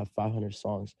 like I have 500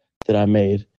 songs that I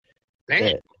made Damn,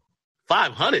 that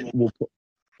 500. will,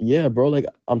 yeah, bro. Like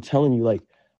I'm telling you, like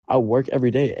I work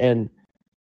every day, and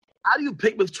How do you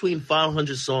pick between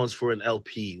 500 songs for an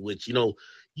LP, which,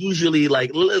 usually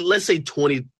like, let's say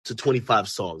 20 to 25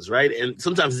 songs, right? And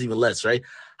sometimes it's even less, right?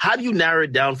 How do you narrow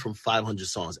it down from 500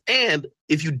 songs? And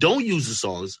if you don't use the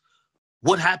songs,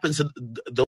 what happens to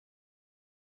those?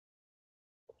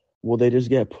 well, they just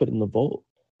get put in the vault.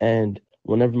 And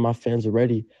whenever my fans are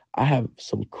ready, I have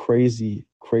some crazy,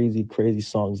 crazy, crazy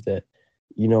songs that,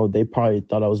 they probably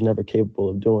thought I was never capable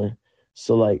of doing.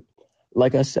 So like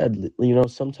I said,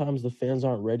 sometimes the fans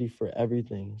aren't ready for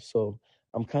everything. So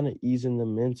I'm kind of easing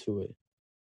them into it.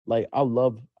 Like I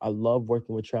love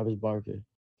working with Travis Barker.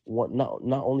 Not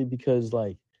only because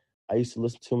like I used to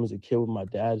listen to him as a kid with my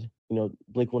dad.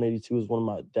 Blink 182 is one of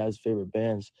my dad's favorite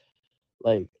bands.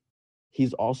 Like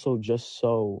he's also just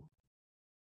so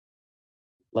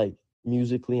like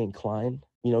musically inclined.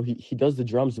 You know, he does the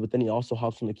drums, but then he also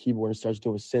hops on the keyboard and starts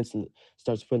doing synths and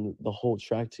starts putting the whole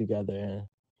track together. And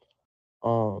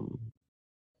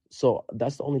so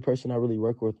that's the only person I really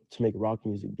work with to make rock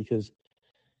music, because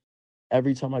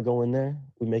every time I go in there,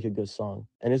 we make a good song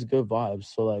and it's good vibes.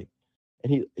 So like,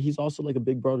 and he's also like a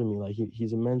big brother to me. Like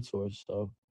he's a mentor.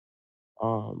 So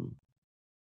um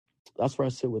that's where I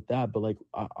sit with that. But like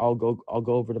I'll go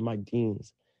over to Mike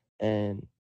Dean's and,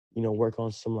 you know, work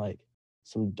on some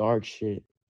dark shit,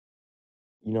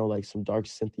 you know, like some dark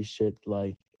synthy shit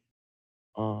like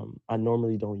I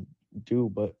normally don't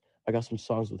do, but I got some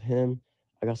songs with him.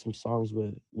 I got some songs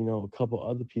with, you know, a couple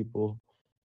other people,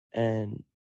 and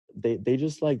they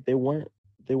just like they weren't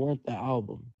the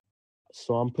album.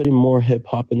 So I'm putting more hip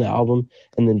hop in the album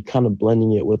and then kind of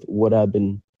blending it with what I've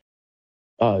been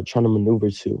trying to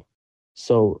maneuver to.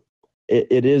 So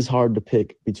it is hard to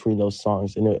pick between those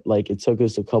songs, and it took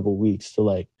us a couple weeks to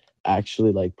like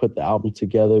actually like put the album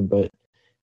together, but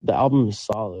the album is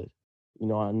solid. You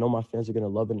know, I know my fans are gonna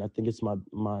love it, and I think it's my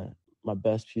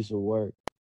best piece of work.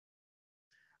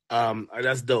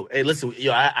 That's dope. Hey, listen,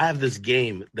 I have this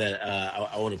game that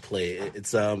I want to play.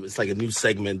 It's like a new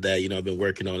segment that I've been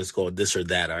working on. It's called This or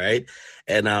That. All right,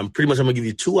 and pretty much I'm gonna give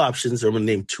you two options, or I'm gonna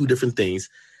name two different things,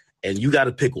 and you got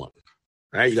to pick one.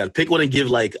 All right, you got to pick one and give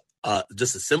like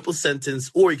just a simple sentence,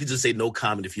 or you could just say no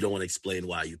comment if you don't want to explain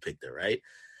why you picked it. Right?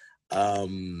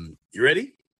 You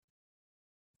ready?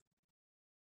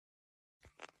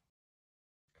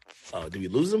 Did we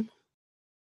lose him?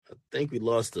 I think we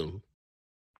lost him.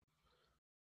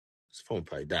 His phone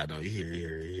probably died. No, you're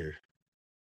here.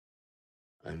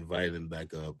 I invited him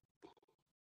back up.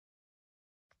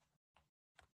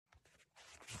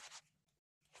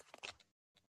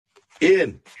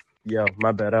 Ian. Yo,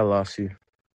 my bad, I lost you.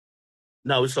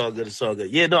 No, it's all good. It's all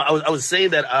good. Yeah, no, I was saying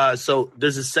that. So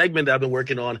there's a segment that I've been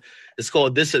working on. It's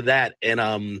called This or That, and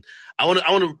I want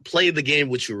to play the game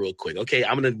with you real quick. Okay,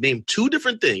 I'm gonna name two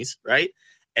different things, right?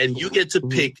 And you get to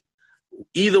pick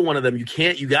either one of them. You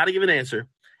got to give an answer,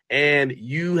 and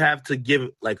you have to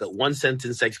give like a one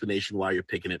sentence explanation why you're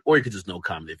picking it, or you could just no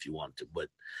comment if you want to. But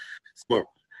it's more.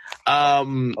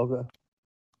 Okay.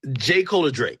 J. Cole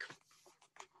or Drake?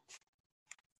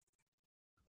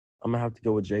 I'm gonna have to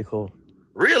go with J. Cole.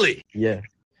 Really? Yeah,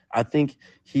 I think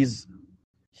he's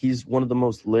one of the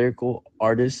most lyrical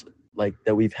artists like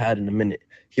that we've had in a minute.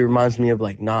 He reminds me of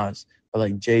like Nas or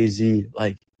like Jay-Z,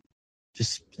 like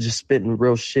just spitting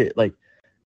real shit. Like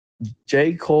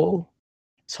J. Cole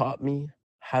taught me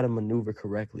how to maneuver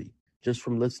correctly just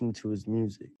from listening to his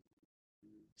music.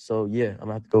 So yeah, I'm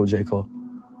gonna have to go with J. Cole.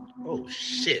 Oh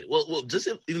shit! Well, just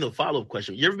even a follow up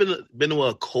question. You ever been to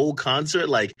a Cole concert,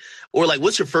 or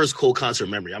what's your first Cole concert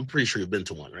memory? I'm pretty sure you've been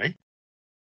to one, right?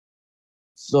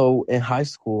 So in high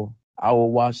school, I would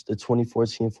watch the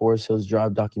 2014 Forest Hills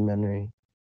Drive documentary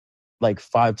like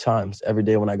 5 times every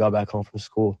day when I got back home from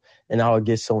school, and I would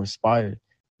get so inspired,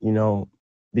 you know,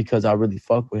 because I really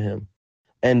fuck with him.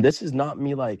 And this is not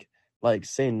me like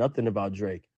saying nothing about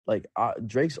Drake. Like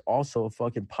Drake's also a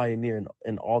fucking pioneer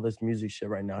in all this music shit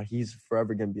right now. He's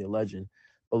forever gonna be a legend.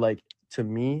 But like to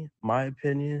me, my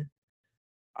opinion,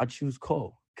 I choose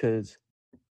Cole because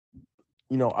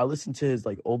I listened to his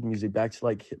like old music back to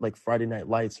like Friday Night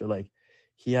Lights, or like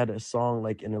he had a song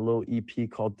like in a little EP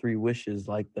called Three Wishes,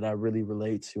 like that I really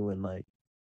relate to, and like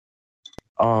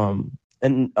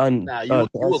Nah, you a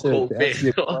Cole to fan. answer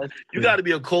your question, You got to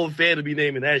be a Cole fan to be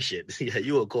naming that shit. Yeah,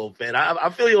 you a Cole fan. I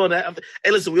feel you on that.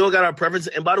 Hey, listen, we all got our preference.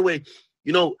 And by the way,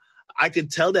 I can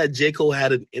tell that J. Cole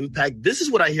had an impact. This is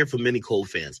what I hear from many Cole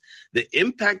fans. The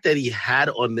impact that he had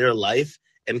on their life,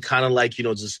 and kind of like,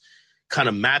 just kind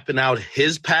of mapping out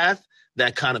his path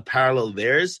that kind of parallel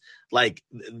theirs. Like,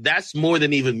 that's more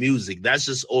than even music. That's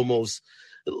just almost,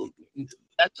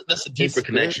 that's a deeper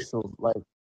connection. So like,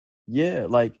 yeah,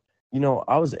 like,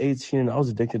 I was 18 and I was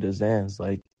addicted to Xans,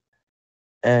 like,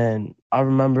 and I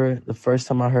remember the first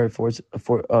time I heard Forest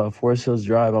Hills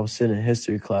Drive, I was sitting in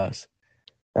history class,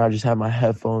 and I just had my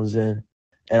headphones in,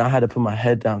 and I had to put my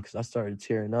head down because I started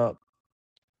tearing up.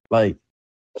 Like,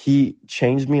 he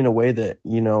changed me in a way that,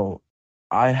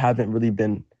 I haven't really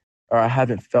been, or I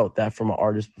haven't felt that from an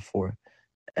artist before.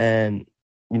 And,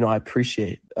 I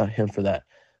appreciate him for that.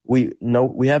 We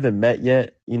haven't met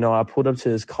yet. I pulled up to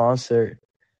his concert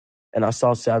and I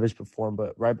saw Savage perform,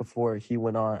 but right before he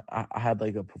went on, I had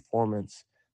like a performance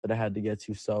that I had to get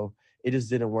to. So it just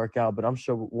didn't work out, but I'm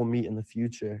sure we'll meet in the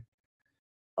future.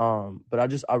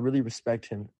 But I really respect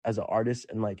him as an artist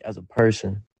and like as a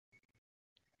person.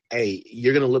 hey,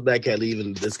 you're gonna look back at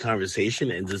leaving this conversation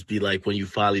and just be like, when you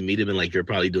finally meet him and like you're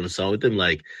probably doing a song with him,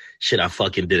 like, shit, I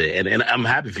fucking did it, and I'm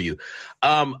happy for you.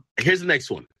 Here's the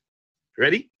next one.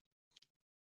 Ready?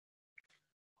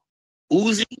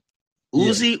 Uzi, Yeah.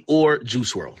 Uzi or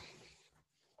Juice World?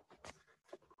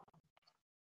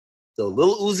 So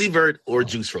Lil Uzi Vert or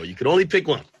Juice World. You can only pick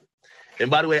one. And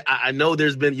by the way, I know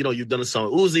there's been, you've done a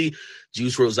song with Uzi.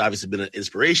 Juice WRLD's obviously been an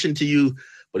inspiration to you.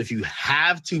 But if you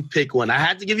have to pick one, I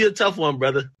had to give you a tough one,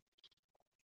 brother.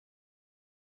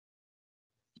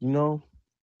 You know,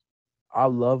 I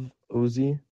love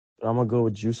Uzi, but I'm gonna go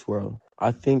with Juice WRLD.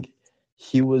 I think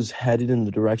he was headed in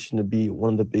the direction to be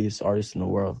one of the biggest artists in the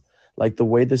world. Like the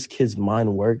way this kid's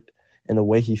mind worked and the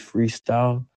way he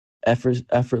freestyle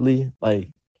effortlessly,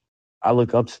 like I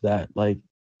look up to that. Like,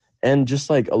 and just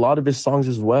like a lot of his songs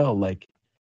as well, like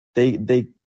they're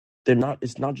not.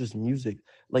 It's not just music.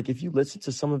 Like if you listen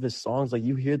to some of his songs, like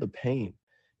you hear the pain,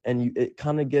 and it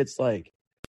kind of gets like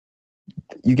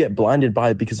you get blinded by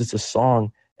it because it's a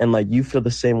song, and like you feel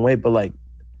the same way. But like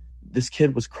this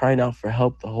kid was crying out for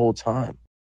help the whole time,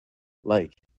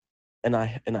 like, and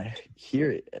I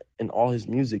hear it in all his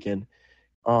music, and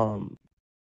um,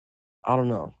 I don't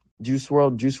know. Juice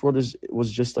WRLD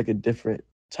was just like a different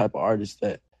type of artist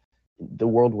that the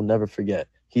world will never forget.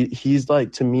 He's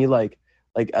like to me like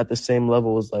at the same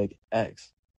level as like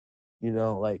X,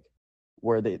 like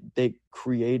where they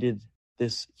created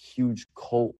this huge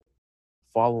cult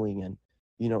following and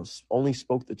only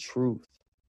spoke the truth.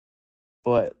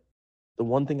 But the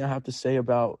one thing I have to say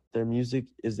about their music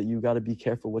is that you got to be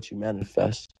careful what you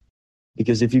manifest,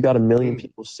 because if you got a million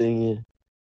people singing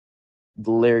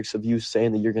the lyrics of you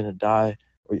saying that you're gonna die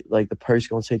or like the person's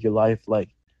gonna take your life, like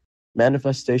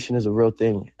manifestation is a real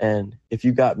thing. And if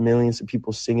you got millions of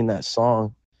people singing that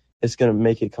song, it's going to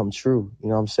make it come true. You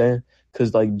know what I'm saying?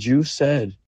 Because like Juice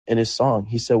said in his song,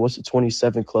 he said, what's the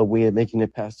 27 club? We ain't making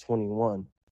it past 21.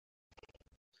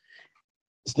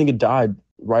 This nigga died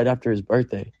right after his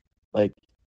birthday. Like,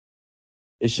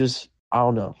 it's just, I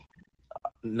don't know.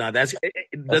 Now does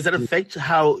that affect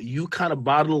how you kind of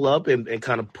bottle up and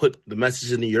kind of put the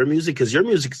message into your music? Because your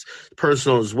music's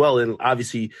personal as well, and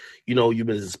obviously, you've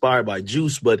been inspired by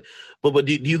Juice, but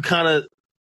do you kind of,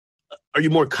 are you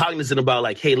more cognizant about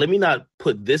like, hey, let me not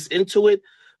put this into it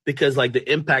because like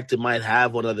the impact it might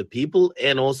have on other people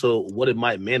and also what it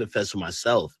might manifest for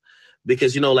myself?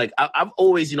 Because like I've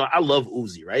always, I love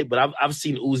Uzi, right? But I've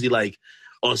seen Uzi like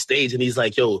on stage and he's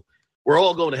like, yo, we're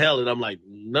all going to hell. And I'm like,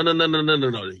 no.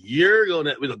 You're going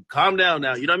to calm down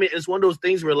now. You know what I mean? It's one of those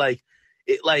things where like,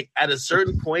 it like at a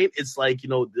certain point, it's like,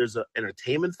 there's an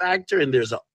entertainment factor and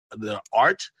there's the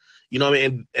art, you know what I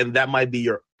mean? And that might be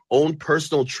your own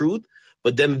personal truth,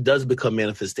 but then it does become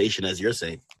manifestation, as you're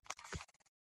saying.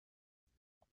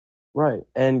 Right.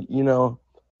 And,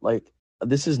 like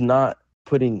this is not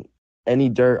putting any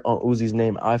dirt on Uzi's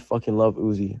name. I fucking love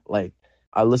Uzi. Like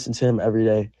I listen to him every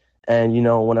day. And,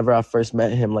 whenever I first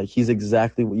met him, like, he's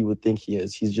exactly what you would think he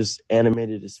is. He's just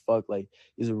animated as fuck. Like,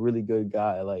 he's a really good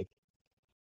guy. Like,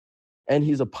 and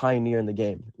he's a pioneer in the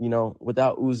game.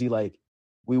 Without Uzi, like,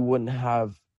 we wouldn't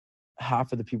have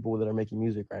half of the people that are making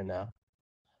music right now.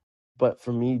 But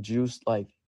for me, Juice,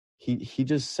 like, he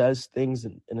just says things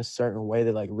in a certain way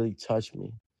that, like, really touch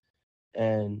me.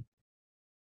 And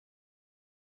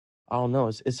I don't know.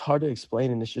 It's hard to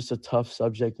explain, and it's just a tough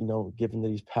subject, given that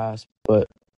he's passed. But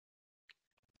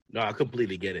no, I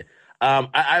completely get it. I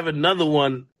have another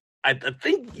one. I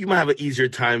think you might have an easier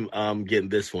time getting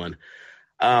this one.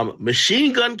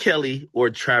 Machine Gun Kelly or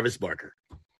Travis Barker?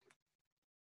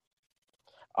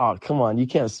 Oh, come on. You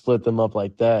can't split them up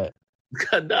like that.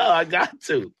 No, I got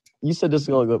to. You said this is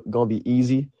gonna be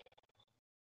easy.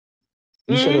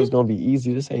 You said it was gonna be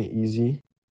easy. This ain't easy.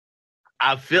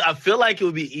 I feel like it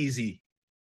would be easy.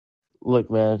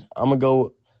 Look, man, I'm gonna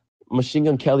go Machine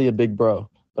Gun Kelly, a big bro,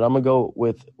 but I'm gonna go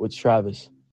with Travis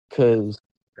because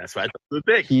that's right. Good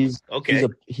pick. He's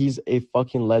a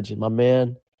fucking legend. My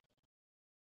man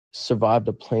survived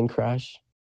a plane crash,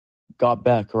 got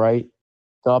back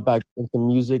into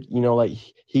music. Like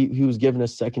he was given a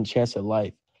second chance at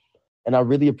life. And I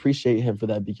really appreciate him for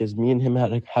that because me and him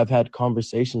have had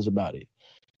conversations about it.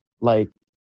 Like,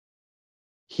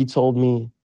 he told me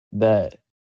that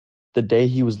the day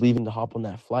he was leaving to hop on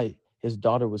that flight, his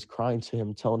daughter was crying to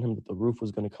him, telling him that the roof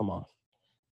was going to come off.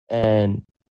 And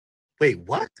wait,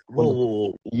 what?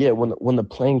 Whoa. Yeah, when the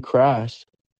plane crashed,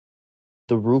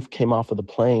 the roof came off of the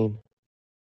plane.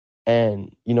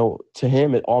 And, to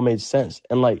him, it all made sense.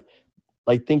 And like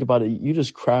think about it. You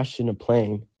just crashed in a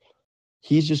plane.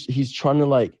 He's trying to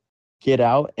like get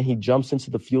out and he jumps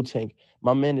into the fuel tank.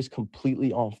 My man is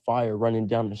completely on fire running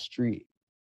down the street.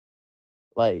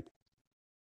 Like,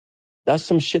 that's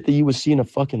some shit that you would see in a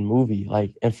fucking movie.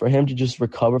 Like, and for him to just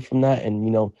recover from that,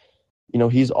 and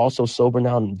he's also sober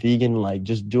now and vegan, like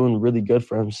just doing really good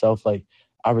for himself. Like,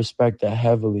 I respect that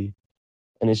heavily.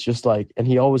 And it's just like, and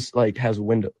he always like has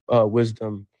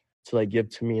wisdom to like give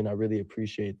to me, and I really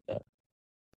appreciate that.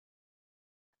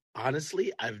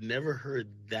 Honestly, I've never heard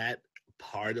that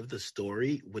part of the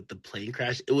story with the plane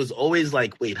crash. It was always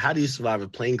like, wait, how do you survive a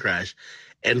plane crash?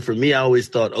 And for me, I always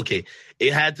thought, okay,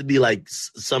 it had to be like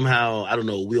somehow, I don't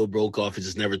know, a wheel broke off, it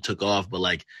just never took off, but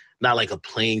like not like a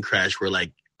plane crash where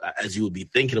like as you would be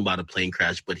thinking about a plane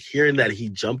crash, but hearing that he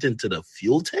jumped into the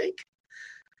fuel tank.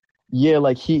 Yeah,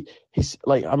 like he's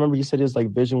like, I remember he said his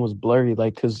like vision was blurry,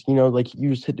 like because like he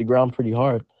just hit the ground pretty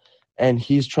hard, and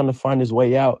he's trying to find his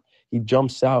way out. He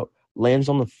jumps out, lands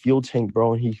on the fuel tank,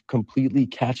 bro, and he completely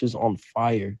catches on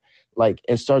fire, like,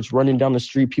 and starts running down the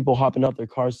street. People hopping out their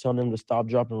cars, telling him to stop,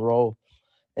 drop, and roll,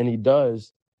 and he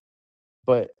does.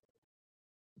 But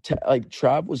like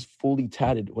Trav was fully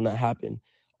tatted when that happened.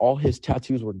 All his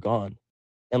tattoos were gone,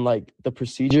 and like the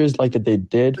procedures like that they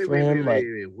did Wait, for wait, wait, him, like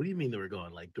wait, wait. What do you mean they were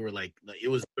gone? Like they were like it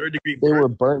was third degree they burn? were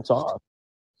burnt off.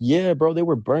 Yeah, bro, they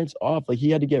were burnt off. Like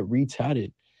he had to get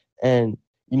retatted, and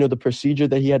the procedure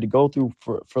that he had to go through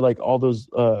for like all those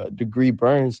degree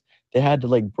burns, they had to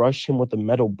like brush him with a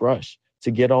metal brush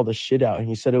to get all the shit out. And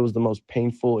he said it was the most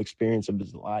painful experience of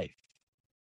his life.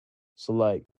 So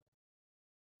like,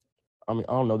 I mean,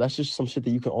 I don't know. That's just some shit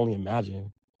that you can only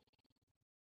imagine.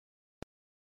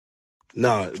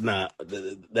 No, nah,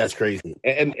 that's crazy.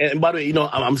 And by the way,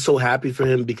 I'm so happy for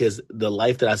him because the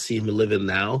life that I see him living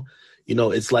now,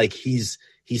 it's like he's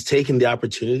taken the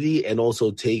opportunity and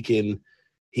also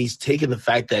he's taken the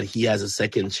fact that he has a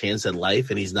second chance at life,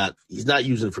 and he's not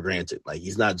using it for granted. Like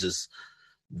he's not just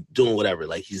doing whatever.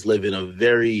 Like he's living a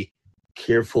very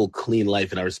careful, clean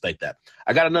life, and I respect that.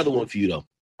 I got another one for you though,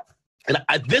 and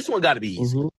this one got to be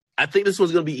easy. Mm-hmm. I think this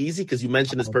one's gonna be easy because you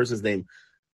mentioned this person's name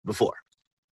before.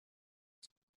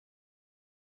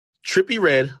 Trippy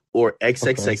Red or Okay.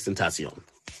 XXX Tentacion?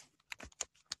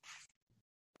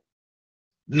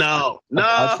 No,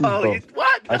 I choose no, both.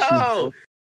 what? I choose No. both.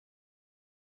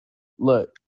 Look,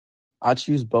 I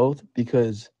choose both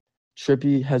because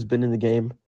Trippy has been in the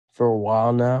game for a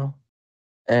while now.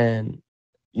 And,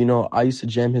 I used to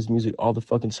jam his music all the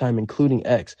fucking time, including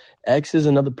X. X is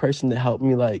another person that helped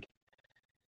me like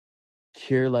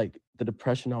cure like the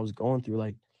depression I was going through.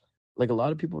 Like a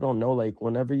lot of people don't know, like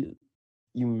whenever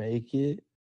you make it,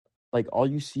 like all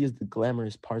you see is the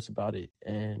glamorous parts about it.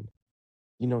 And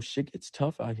shit gets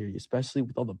tough out here, especially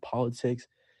with all the politics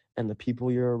and the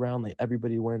people you're around, like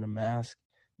everybody wearing a mask.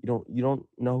 You don't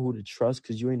know who to trust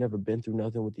because you ain't never been through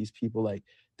nothing with these people. Like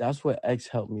that's what X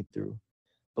helped me through.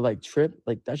 But like Trip,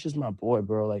 like that's just my boy,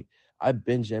 bro. Like I've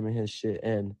been jamming his shit,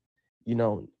 and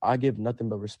I give nothing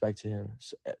but respect to him,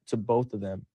 to both of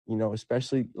them.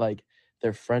 Especially like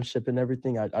their friendship and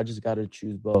everything. I just gotta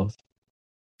choose both.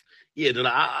 Yeah, then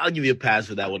I'll give you a pass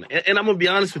for that one. And I'm gonna be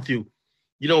honest with you.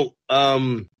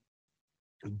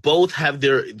 Both have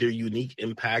their unique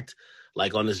impact,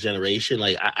 like on this generation.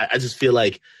 Like I just feel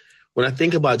like when I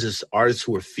think about just artists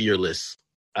who are fearless,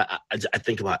 I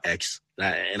think about X,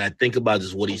 and I think about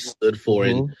just what he stood for,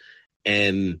 and Mm-hmm.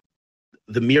 and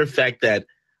the mere fact that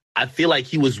I feel like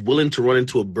he was willing to run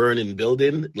into a burning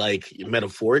building, like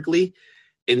metaphorically,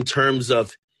 in terms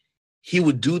of he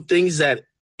would do things that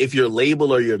if your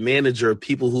label or your manager,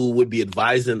 people who would be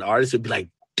advising artists would be like,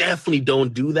 definitely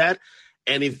don't do that.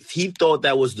 And if he thought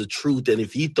that was the truth, and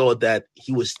if he thought that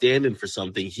he was standing for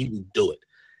something, he would do it.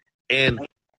 And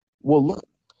Well, look,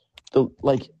 the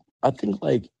like I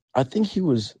think he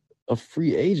was a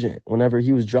free agent whenever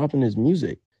he was dropping his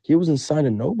music. He wasn't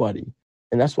signing nobody.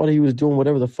 And that's why he was doing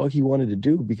whatever the fuck he wanted to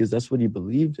do because that's what he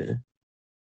believed in.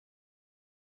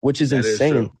 Which is that is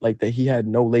insane. true. Like that he had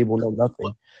no label, no But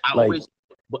nothing. I Like, always,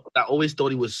 but I always thought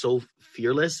he was so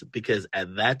fearless because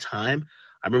at that time,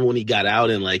 I remember when he got out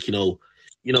and like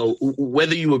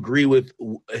whether you agree with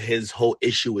his whole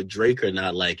issue with Drake or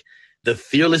not, like the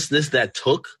fearlessness that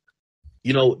took,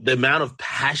 the amount of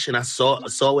passion I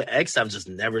saw with X, I've just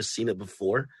never seen it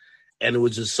before, and it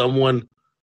was just someone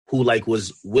who like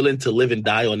was willing to live and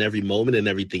die on every moment and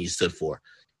everything he stood for.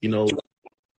 You know,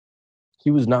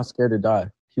 he was not scared to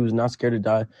die. He was not scared to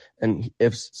die. And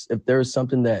if there was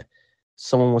something that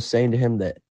someone was saying to him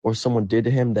that or someone did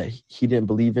to him that he didn't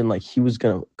believe in, like he was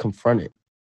gonna confront it.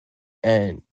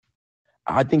 And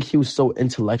I think he was so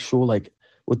intellectual, like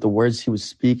with the words he would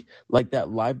speak, like that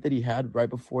live that he had right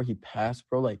before he passed,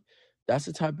 bro. Like that's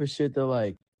the type of shit that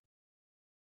like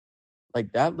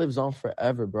that lives on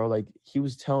forever, bro. Like he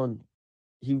was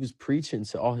preaching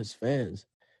to all his fans,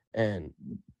 And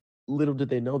little did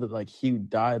they know that like he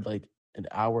died like an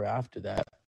hour after that.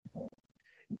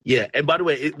 Yeah, and by the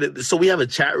way, so we have a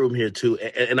chat room here too,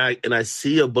 and I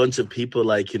see a bunch of people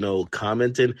like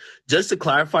commenting. Just to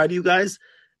clarify to you guys,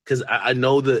 because I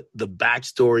know the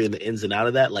backstory and the ins and out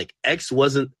of that. Like X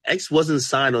wasn't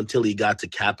signed until he got to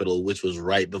Capitol, which was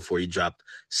right before he dropped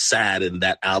Sad and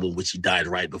that album, which he died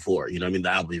right before. You know what I mean?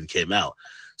 The album even came out.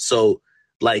 So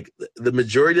like the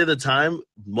majority of the time,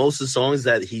 most of the songs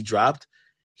that he dropped,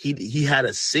 he had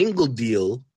a single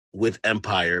deal with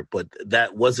Empire, but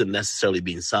that wasn't necessarily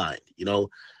being signed,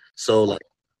 So like,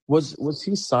 was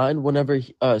he signed whenever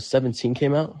 17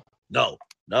 came out? no,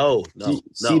 no, no,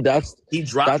 See, no. He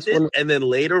dropped that's it, when. and then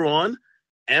later on,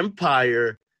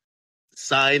 Empire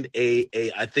signed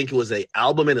a I think it was a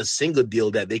album and a single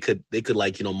deal that they could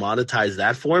like monetize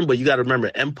that for him. But you got to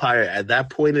remember, Empire at that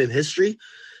point in history,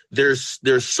 they're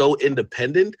so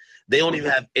independent. They don't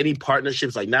even have any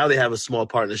partnerships. Like now they have a small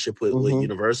partnership with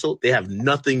Universal. They have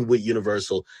nothing with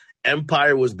Universal.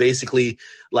 Empire was basically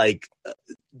like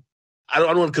I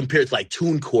don't want to compare it to like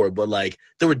TuneCore, but like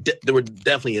they were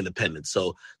definitely independent.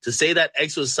 So to say that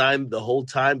X was signed the whole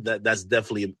time, that's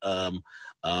definitely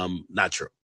not true.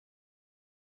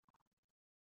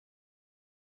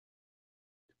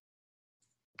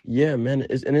 Yeah, man,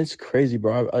 it's crazy,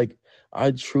 bro.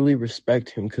 I truly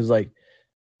respect him because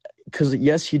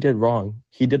yes, he did wrong.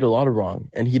 He did a lot of wrong,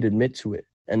 and he'd admit to it.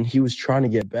 And he was trying to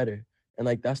get better, and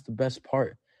like that's the best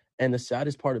part. And the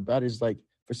saddest part about it is like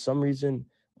for some reason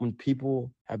when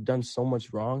people have done so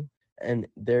much wrong and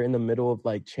they're in the middle of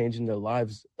like changing their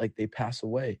lives, like they pass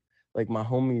away. Like my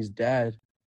homie's dad,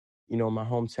 in my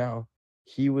hometown,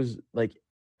 he was like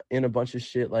in a bunch of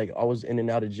shit. Like I was in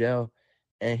and out of jail,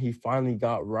 and he finally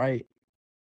got right,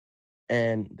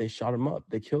 and they shot him up.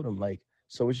 They killed him. Like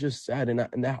so, it's just sad. And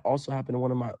that also happened to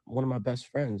one of my best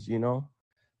friends.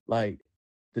 Like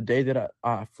the day that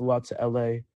I flew out to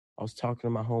LA, I was talking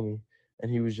to my homie, and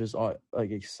he was just all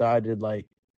like excited, like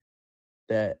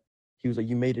that. He was like,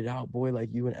 "You made it out, boy! Like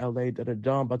you in LA, da da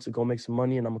da. I'm about to go make some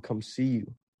money, and I'm gonna come see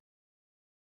you."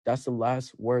 That's the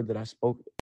last word that I spoke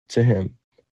to him.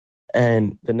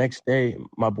 And the next day,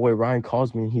 my boy Ryan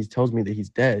calls me and he tells me that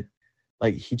he's dead.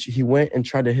 Like he went and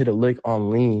tried to hit a lick on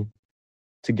lean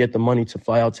to get the money to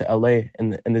fly out to LA,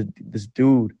 and this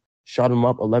dude shot him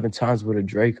up 11 times with a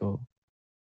Draco.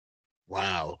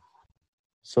 Wow.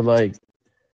 So like,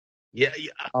 yeah,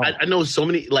 I know so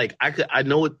many. Like I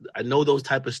know those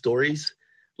type of stories.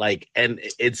 Like, and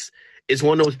it's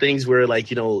one of those things where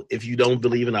like if you don't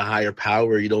believe in a higher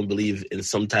power, you don't believe in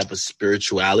some type of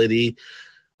spirituality.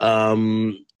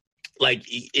 Like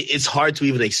it's hard to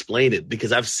even explain it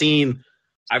because I've seen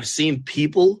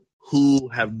people who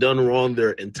have done wrong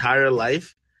their entire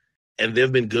life and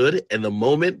they've been good, and the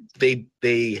moment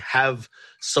they have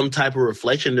some type of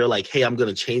reflection, they're like, hey, I'm going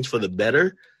to change for the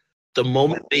better. The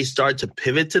moment they start to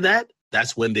pivot to that,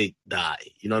 that's when they die.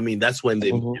 You know what I mean? That's when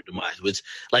they meet their demise, which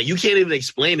like you can't even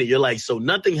explain it. You're like, so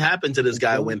nothing happened to this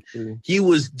guy when he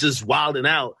was just wilding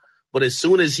out. But as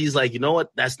soon as he's like, you know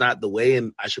what, that's not the way,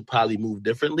 and I should probably move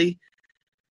differently,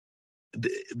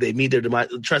 they meet their demise.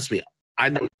 Trust me, I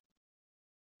know.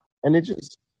 And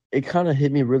it kind of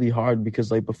hit me really hard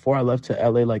because like before I left to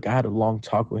LA, like I had a long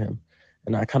talk with him,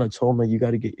 and I kind of told him like you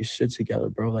got to get your shit together,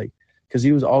 bro. Like because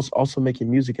he was also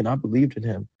making music, and I believed in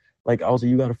him. Like I was like,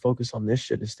 you got to focus on this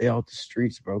shit and stay out the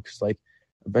streets, bro. Because like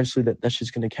eventually that's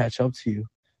just gonna catch up to you.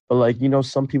 But like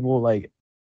some people like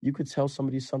you could tell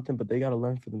somebody something, but they got to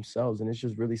learn for themselves, and it's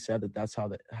just really sad that that's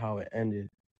how it ended.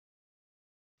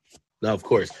 No, of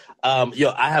course.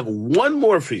 Yo, I have one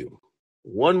more for you.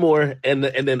 One more, and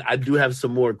then I do have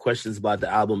some more questions about the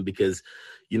album because,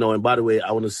 and by the way,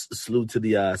 I want to salute to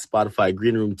the Spotify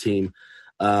Green Room team.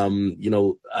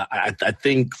 I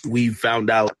think we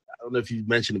found out, I don't know if you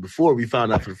mentioned it before, we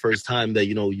found out for the first time that,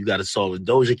 you got a song with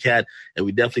Doja Cat, and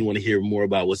we definitely want to hear more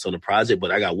about what's on the project, but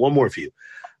I got one more for you.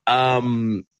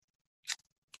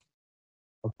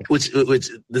 Which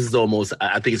this is almost,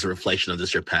 I think it's a reflection of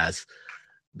just your past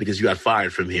because you got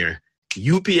fired from here.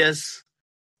 UPS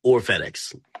or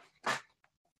FedEx?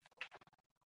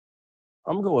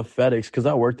 I'm gonna go with FedEx because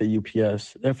I worked at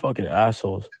UPS. They're fucking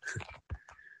assholes.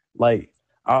 Like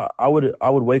I would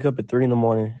wake up at 3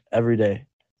 a.m. every day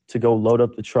to go load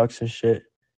up the trucks and shit,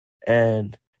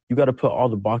 and you got to put all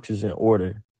the boxes in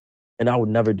order. And I would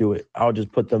never do it. I would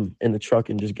just put them in the truck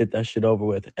and just get that shit over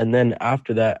with. And then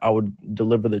after that, I would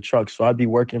deliver the truck. So I'd be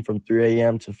working from 3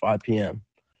 a.m. to 5 p.m.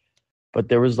 But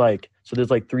there's like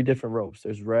 3 different ropes.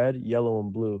 There's red, yellow,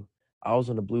 and blue. I was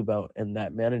on the blue belt, and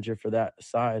that manager for that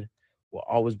side will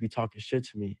always be talking shit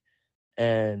to me.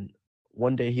 And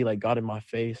one day he like got in my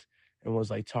face and was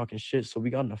like talking shit. So we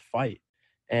got in a fight,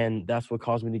 and that's what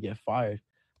caused me to get fired.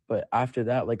 But after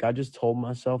that, like I just told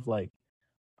myself like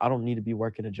I don't need to be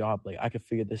working a job. Like I could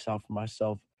figure this out for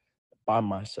myself by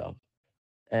myself.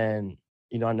 And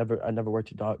I never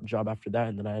worked a job after that,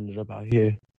 and then I ended up out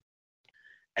here.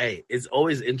 Hey, it's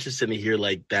always interesting to hear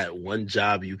like that one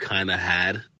job you kind of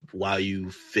had while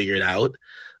you figured out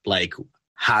like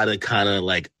how to kind of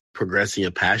like progress in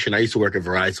your passion. I used to work at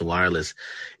Verizon Wireless,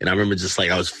 and I remember just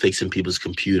like I was fixing people's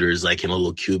computers like in a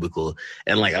little cubicle,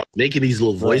 and like I was making these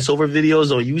little Right. voiceover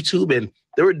videos on YouTube, and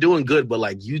they were doing good, but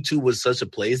like YouTube was such a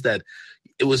place that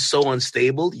it was so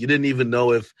unstable. You didn't even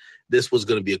know if this was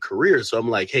going to be a career. So I'm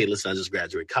like, hey, listen, I just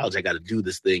graduated college. I got to do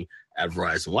this thing at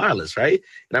Verizon Wireless, right?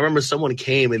 And I remember someone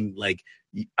came and like,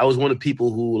 I was one of the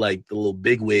people who like the little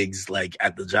big wigs like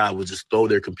at the job would just throw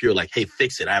their computer like, hey,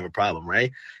 fix it. I have a problem,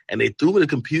 right? And they threw me the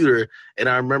computer. And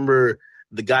I remember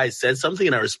the guy said something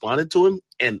and I responded to him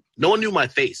and no one knew my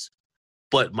face,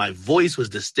 but my voice was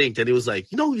distinct. And he was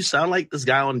like, you know, you sound like this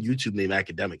guy on YouTube named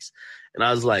Academics. And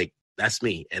I was like, that's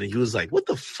me. And he was like, what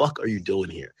the fuck are you doing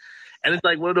here? And it's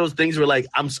like one of those things where like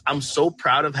I'm so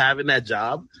proud of having that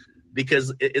job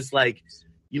because it's like,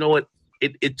 you know what?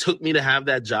 It took me to have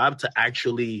that job to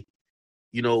actually,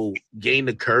 you know, gain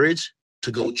the courage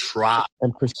to go try.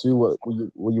 And pursue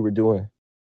what you were doing.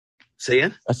 Say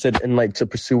it? I said, and like to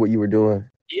pursue what you were doing.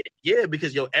 Yeah,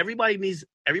 because everybody needs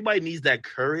that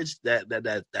courage,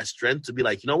 that strength to be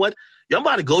like, you know what? Yo, I'm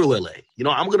about to go to LA. You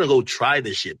know, I'm gonna go try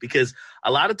this shit because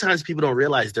a lot of times people don't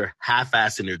realize they're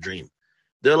half-assing their dream.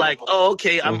 They're like, oh,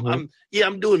 okay,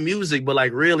 I'm doing music, but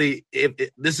like really, if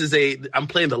this is I'm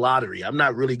playing the lottery. I'm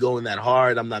not really going that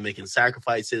hard. I'm not making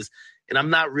sacrifices, and I'm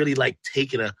not really like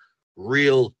taking a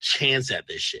real chance at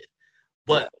this shit.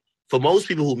 But for most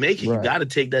people who make it, you got to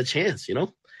take that chance, you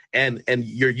know. And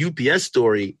your UPS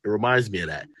story it reminds me of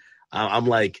that. I'm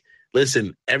like,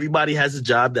 listen, everybody has a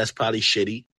job that's probably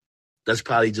shitty. That's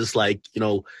probably just like, you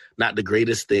know, not the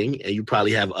greatest thing, and you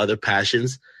probably have other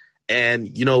passions.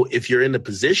 And, you know, if you're in a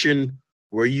position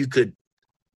where you could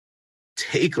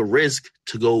take a risk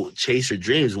to go chase your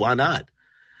dreams, why not?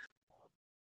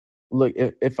 Look,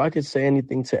 if I could say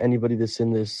anything to anybody that's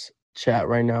in this chat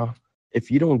right now,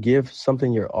 if you don't give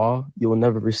something your all, you will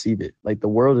never receive it. Like the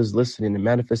world is listening and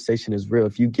manifestation is real.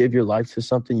 If you give your life to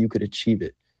something, you could achieve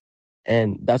it.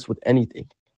 And that's with anything,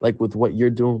 like with what you're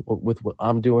doing, with what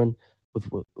I'm doing, with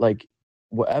what, like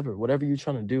whatever you're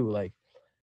trying to do, like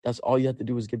that's all you have to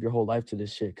do is give your whole life to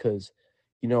this shit. Cause,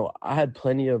 you know, I had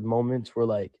plenty of moments where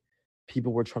like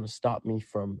people were trying to stop me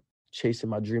from chasing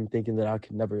my dream, thinking that I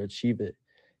could never achieve it.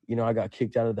 You know, I got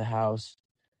kicked out of the house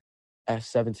at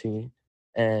 17.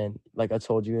 And like I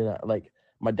told you, and like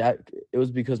my dad, it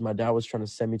was because my dad was trying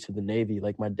to send me to the Navy.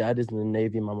 Like my dad is in the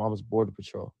Navy and my mom's border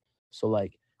patrol. So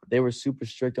like they were super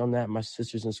strict on that. My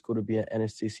sister's in school to be an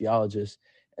anesthesiologist.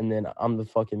 And then I'm the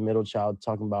fucking middle child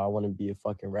talking about I want to be a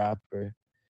fucking rapper.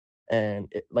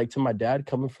 And like to my dad,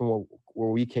 coming from where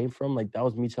we came from, like that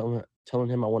was me telling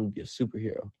him I want to be a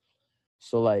superhero.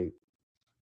 So like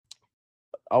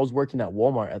I was working at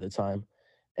Walmart at the time,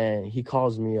 and he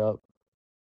calls me up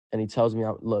and he tells me,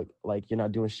 look, like you're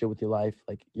not doing shit with your life.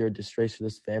 Like you're a disgrace to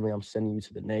this family. I'm sending you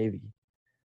to the Navy.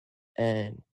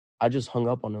 And I just hung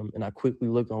up on him, and I quickly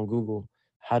looked on Google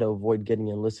how to avoid getting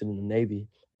enlisted in the Navy,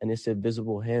 and it said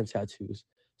visible hand tattoos.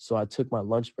 So I took my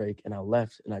lunch break and I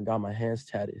left and I got my hands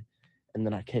tatted. And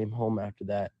then I came home after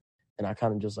that and I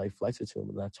kind of just like flexed it to him.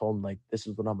 And I told him like, this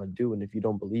is what I'm going to do. And if you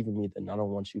don't believe in me, then I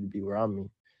don't want you to be around me.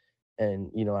 And,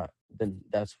 you know, then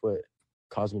that's what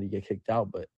caused me to get kicked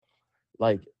out. But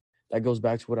like, that goes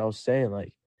back to what I was saying.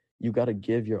 Like, you got to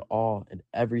give your all and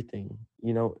everything,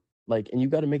 you know, like, and you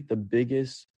got to make the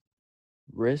biggest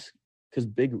risk because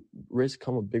big risks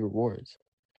come with big rewards.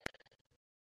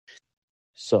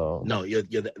 So no,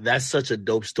 that's such a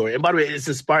dope story. And by the way, it's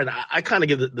inspiring. I kind of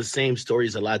give the same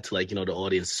stories a lot to like, you know, the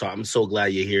audience. So I'm so glad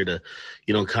you're here to,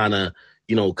 you know, kind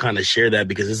of share that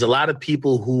because there's a lot of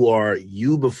people who are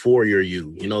you before you're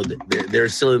you. You know, they're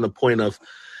still in the point of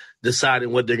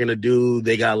deciding what they're gonna do.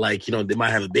 They got like, you know, they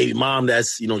might have a baby mom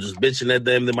that's, you know, just bitching at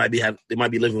them. They might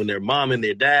be living with their mom and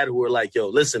their dad who are like, yo,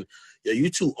 listen,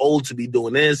 you too old to be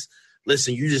doing this.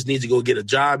 Listen, you just need to go get a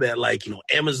job at like, you know,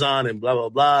 Amazon and blah blah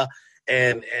blah.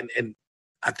 And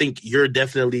I think you're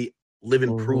definitely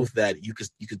living proof that you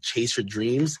could chase your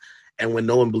dreams, and when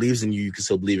no one believes in you, you can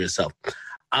still believe in yourself.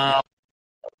 Yeah,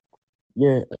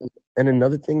 and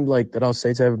another thing like that I'll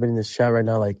say to everybody in this chat right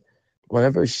now, like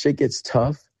whenever shit gets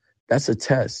tough, that's a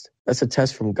test. That's a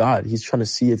test from God. He's trying to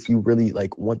see if you really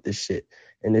like want this shit,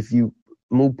 and if you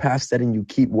move past that and you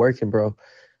keep working, bro,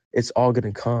 it's all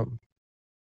gonna come.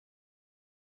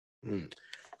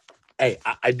 Hey,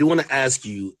 I do want to ask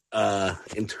you,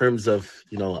 in terms of,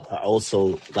 I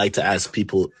also like to ask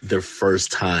people their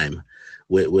first time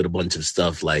with a bunch of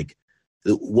stuff. Like,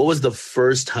 what was the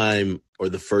first time or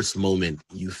the first moment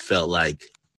you felt like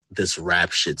this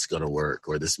rap shit's gonna work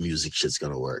or this music shit's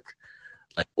gonna work?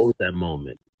 Like, what was that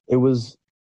moment? It was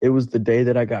the day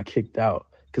that I got kicked out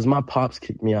because my pops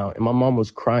kicked me out and my mom was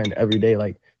crying every day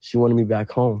like she wanted me back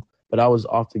home, but I was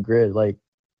off the grid like,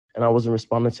 and I wasn't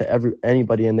responding to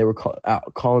anybody, and they were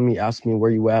calling me, asking me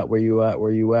where you at, where you at,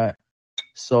 where you at.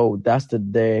 So that's the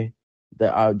day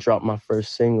that I dropped my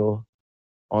first single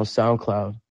on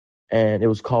SoundCloud, and it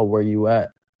was called Where You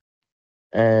At,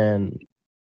 and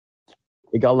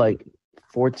it got like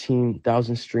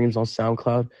 14,000 streams on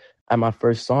SoundCloud at my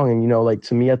first song. And, like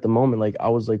to me at the moment, like I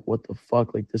was like, what the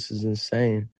fuck? Like, this is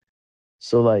insane.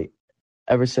 So like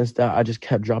ever since that, I just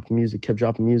kept dropping music,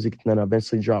 and then I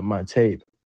eventually dropped my tape.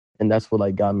 And that's what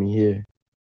like got me here.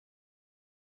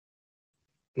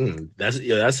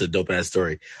 That's a dope ass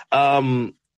story.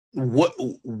 What's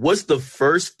the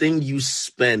first thing you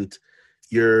spent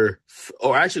or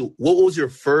actually, what was your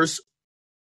first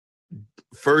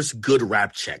good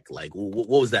rap check? Like, what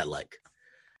was that like?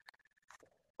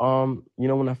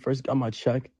 When I first got my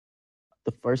check,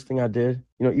 the first thing I did,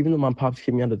 even though my pops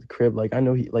kicked me out of the crib, like I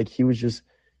know he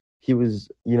was,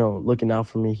 looking out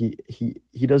for me.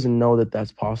 He doesn't know that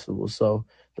that's possible. So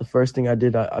the first thing I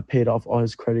did, I paid off all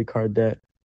his credit card debt,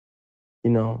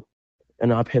 and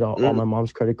I paid all my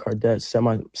mom's credit card debt, sent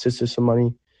my sister some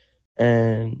money,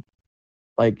 and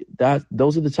like that.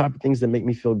 Those are the type of things that make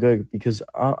me feel good because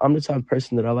I'm the type of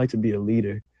person that I like to be a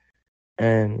leader,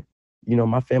 and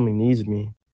my family needs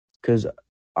me because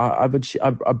I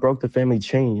broke the family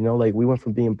chain. Like we went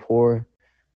from being poor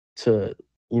to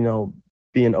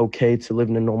being okay to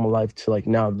living a normal life to like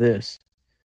now this,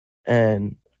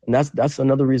 and that's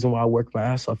another reason why I work my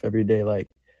ass off every day. Like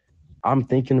I'm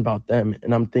thinking about them,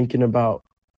 and I'm thinking about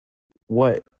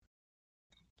what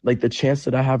like the chance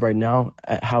that I have right now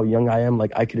at how young I am.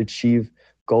 Like I could achieve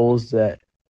goals that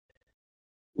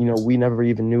we never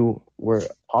even knew were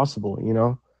possible.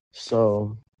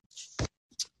 So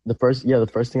the first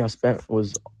thing I spent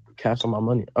was cash on my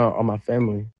money, on my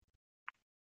family.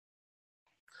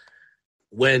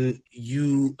 When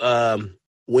you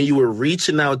were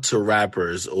reaching out to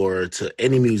rappers or to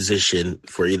any musician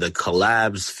for either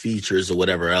collabs, features, or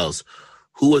whatever else,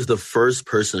 who was the first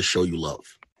person to show you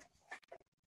love?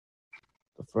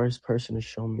 The first person to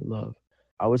show me love,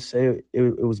 I would say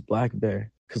it was Black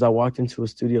Bear, because I walked into a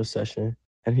studio session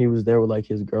and he was there with like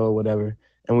his girl or whatever,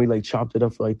 and we like chopped it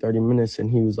up for like 30 minutes, and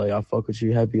he was like, I fuck with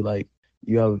you heavy, like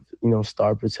you have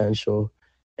star potential,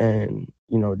 and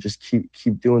just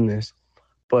keep doing this.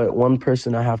 But one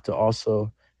person I have to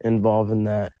also involve in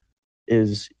that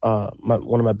is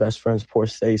one of my best friends, poor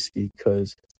Stacy,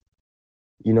 because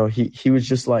he was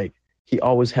just like, he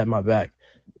always had my back.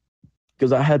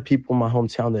 Because I had people in my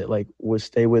hometown that like would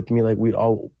stay with me, like we'd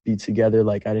all be together,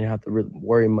 like I didn't have to really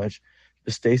worry much.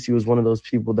 But Stacy was one of those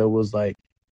people that was like,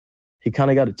 he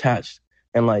kind of got attached,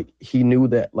 and like he knew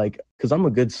that, like, because I'm a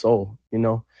good soul,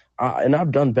 and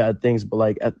I've done bad things, but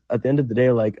like at the end of the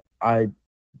day, like I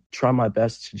try my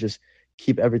best to just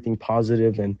keep everything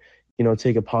positive and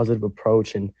take a positive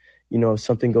approach, and if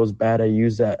something goes bad, I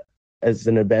use that as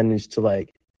an advantage to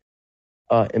like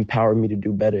empower me to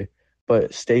do better.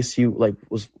 But Stacy like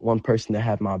was one person that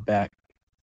had my back.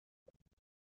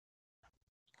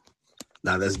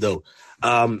 Nah, that's dope.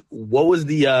 What was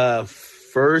the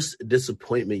first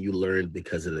disappointment you learned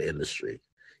because of the industry?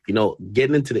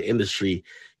 Getting into the industry,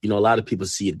 a lot of people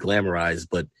see it glamorized,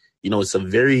 but it's a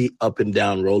very up and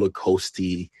down roller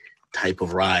coasty type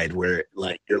of ride where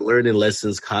like you're learning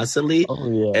lessons constantly. Oh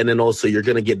yeah. And then also you're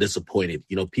going to get disappointed.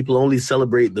 People only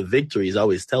celebrate the victories. I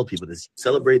always tell people this,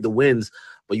 celebrate the wins,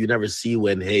 but you never see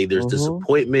when, hey, there's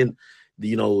disappointment,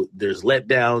 there's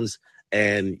letdowns,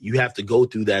 and you have to go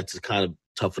through that to kind of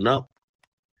toughen up.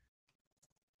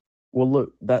 Well,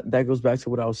 look, that goes back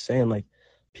to what I was saying. Like,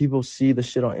 people see the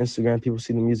shit on Instagram, people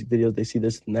see the music videos, they see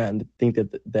this and that, and think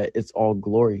that it's all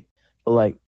glory. But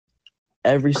like,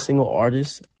 every single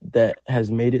artist that has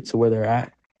made it to where they're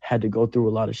at had to go through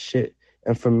a lot of shit.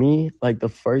 And for me, like the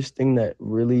first thing that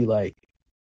really like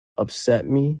upset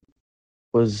me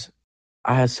was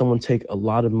I had someone take a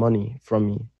lot of money from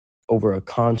me over a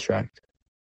contract.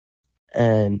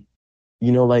 And,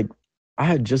 like I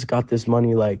had just got this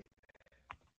money, like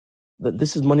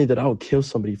this is money that I would kill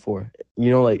somebody for,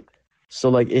 like, so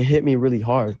like it hit me really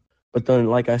hard. But then,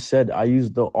 like I said, I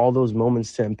used all those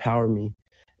moments to empower me.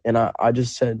 And I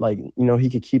just said, like, he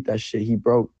could keep that shit. He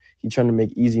broke. He trying to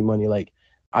make easy money. Like,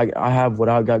 I have what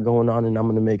I got going on, and I'm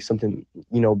gonna make something,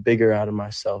 bigger out of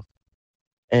myself,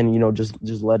 and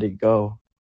just let it go.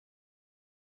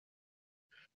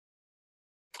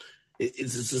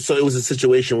 So it was a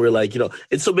situation where like,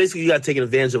 it's so basically you got taken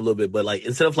advantage of a little bit, but like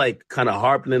instead of like kind of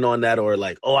harping on that or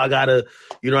like, oh, I gotta,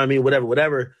 you know what I mean,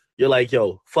 whatever, you're like,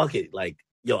 yo, fuck it, like,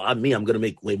 yo, I'm gonna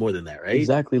make way more than that, right?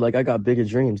 Exactly. Like I got bigger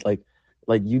dreams. Like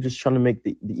you just trying to make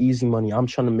the easy money. I'm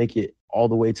trying to make it all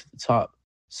the way to the top.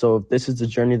 So if this is the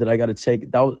journey that I got to take,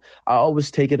 I always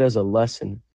take it as a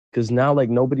lesson. Cause now like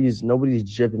nobody's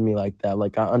jipping me like that.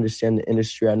 Like I understand the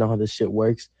industry. I know how this shit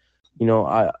works. I know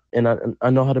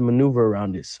how to maneuver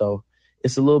around it. So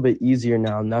it's a little bit easier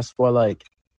now. And that's why like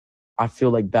I feel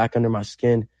like back under my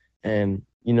skin, and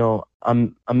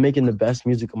I'm making the best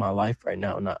music of my life right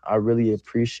now. And I really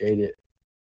appreciate it.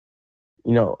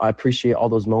 I appreciate all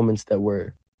those moments that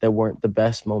weren't the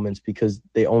best moments because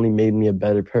they only made me a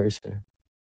better person.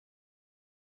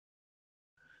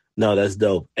 No, that's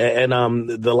dope. And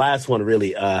the last one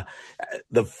really,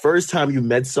 the first time you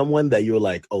met someone that you were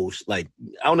like, oh, like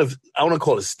I want to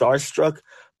call it starstruck,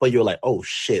 but you're like, oh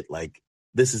shit, like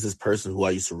this is this person who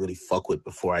I used to really fuck with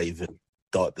before I even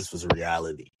thought this was a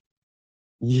reality.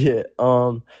 Yeah,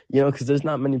 because there's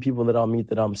not many people that I'll meet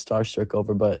that I'm starstruck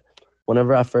over. But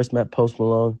whenever I first met Post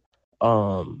Malone,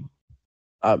 um,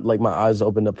 like my eyes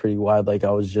opened up pretty wide. Like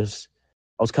I was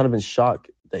kind of in shock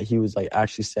that he was like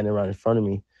actually standing right in front of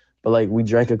me. But like we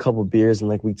drank a couple beers and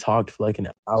like we talked for like an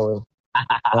hour,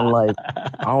 and like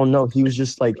I don't know, he was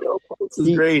just like This is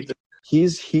he great.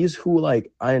 he's who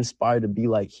like I inspire to be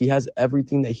like. He has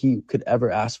everything that he could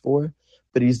ever ask for,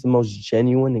 but he's the most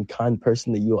genuine and kind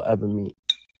person that you'll ever meet.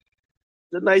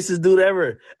 The nicest dude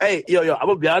ever. Hey, yo, I'm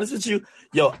gonna be honest with you.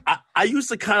 Yo, I used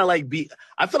to kind of like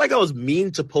I feel like I was mean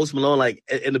to Post Malone like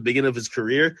in the beginning of his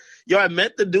career. Yo, I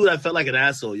met the dude, I felt like an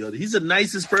asshole. Yo, he's the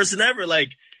nicest person ever. Like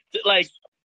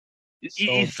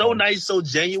So he's so fun. nice, so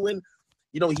genuine.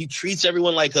 He treats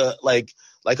everyone like a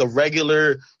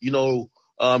regular,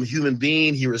 human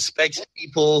being. He respects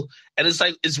people, and it's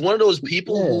like it's one of those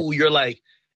people Yeah. who you're like,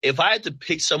 if I had to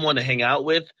pick someone to hang out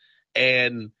with,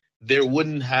 and there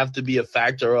wouldn't have to be a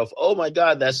factor of, oh my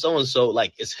god, that's so and so.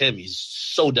 Like it's him. He's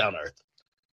so down to earth.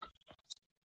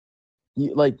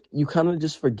 You kind of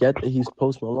just forget that he's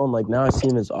Post Malone. Like now I see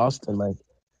him as Austin.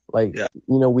 Like Yeah.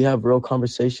 we have real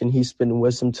conversation. He's spitting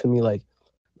wisdom to me.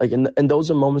 And those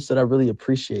are moments that I really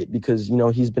appreciate because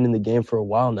he's been in the game for a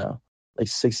while now, like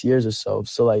 6 years or so.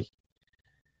 So like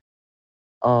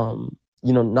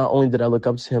not only did I look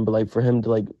up to him, but like for him to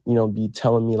like be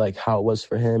telling me like how it was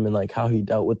for him and like how he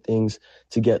dealt with things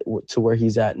to get to where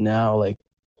he's at now. Like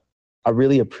I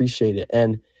really appreciate it.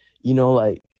 And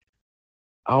like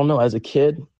I don't know, as a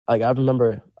kid, like I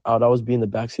remember I would always be in the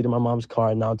backseat of my mom's car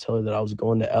and I'll tell her that I was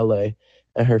going to LA,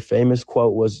 and her famous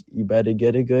quote was, "You better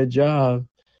get a good job."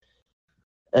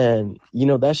 And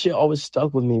that shit always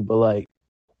stuck with me. But like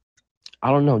I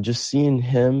don't know, just seeing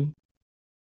him,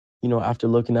 after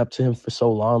looking up to him for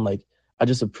so long, like I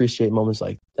just appreciate moments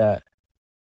like that.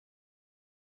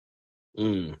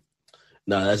 Mm.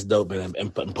 No, that's dope, man.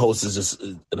 And Post is just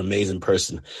an amazing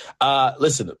person.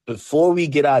 Listen, before we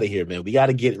get out of here, man, we got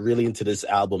to get really into this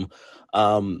album.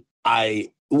 Are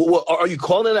you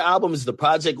calling it an album? Is the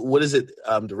project? What is it?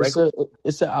 It's Directly? a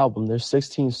it's an album. There's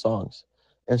 16 songs,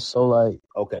 and so like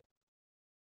Okay.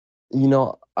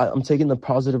 I'm taking the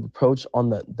positive approach on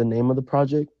the name of the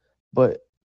project, but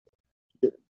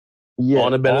yeah,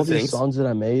 On to better all these things. songs that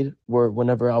I made were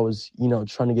whenever I was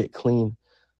trying to get clean,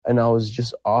 and I was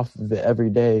just off of it every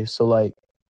day. So like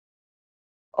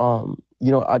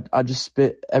I just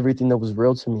spit everything that was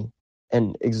real to me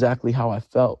and exactly how I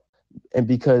felt. And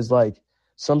because like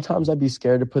sometimes I'd be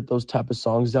scared to put those type of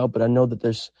songs out, but I know that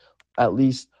there's at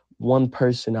least one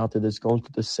person out there that's going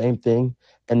through the same thing,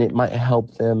 and it might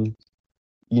help them,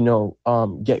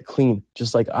 get clean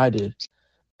just like I did.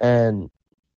 And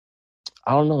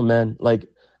I don't know, man. Like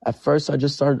at first I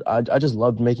just started I just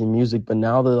loved making music, but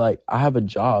now that like I have a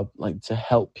job like to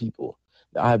help people.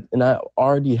 I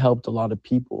already helped a lot of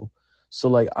people. So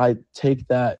like I take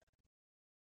that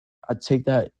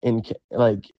in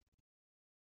like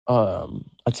I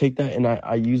take that and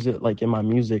I use it like in my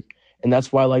music. And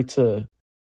that's why I like to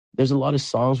there's a lot of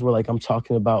songs where like I'm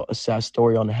talking about a sad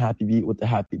story on a happy beat with a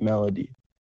happy melody.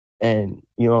 And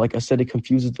like I said, it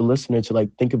confuses the listener to like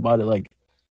think about it like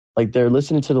they're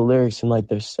listening to the lyrics and like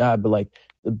they're sad, but like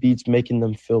the beat's making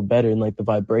them feel better, and like the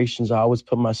vibrations. I always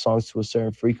put my songs to a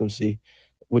certain frequency,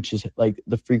 which is like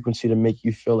the frequency to make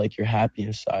you feel like you're happy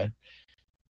inside.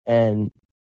 And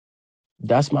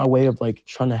that's my way of like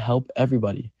trying to help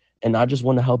everybody. And I just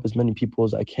want to help as many people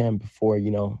as I can before,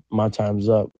 my time's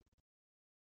up.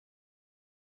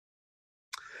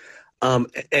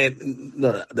 And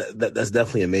no, that's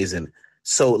definitely amazing.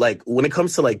 So, like, when it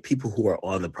comes to like people who are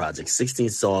on the project, 16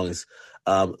 songs.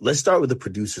 Let's start with the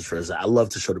producers first. I love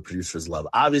to show the producers love.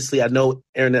 Obviously, I know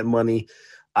Internet Money,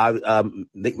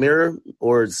 Nick Mirror,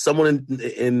 or someone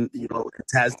in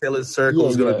Taz Taylor's circle Yeah,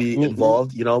 is going to yeah. be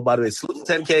involved. By the way, salute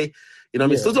to 10K. Yeah.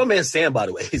 Salute to my man Sam. By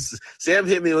the way, Sam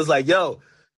hit me and was like, yo,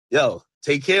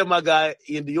 take care of my guy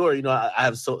Ian Dior. I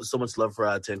have so much love for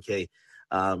 10K.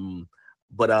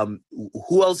 But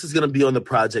who else is going to be on the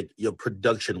project,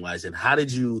 production wise, and how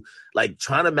did you like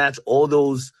trying to match all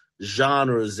those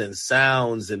genres and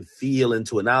sounds and feel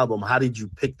into an album? How did you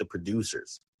pick the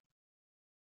producers?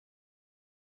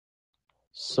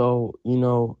 So,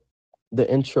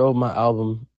 the intro of my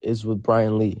album is with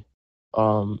Brian Lee.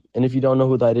 And if you don't know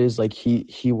who that is, like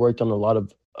he worked on a lot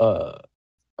of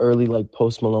early like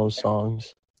Post Malone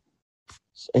songs.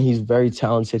 And he's very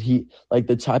talented. He like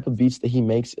the type of beats that he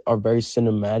makes are very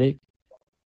cinematic.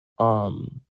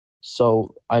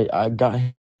 So I got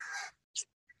him.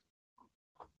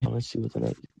 Let's see what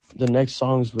the next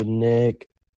songs with Nick.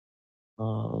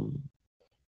 Fuck,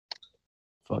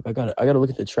 I gotta look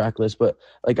at the track list. But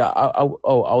like I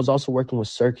was also working with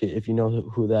Circuit, if you know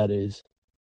who that is.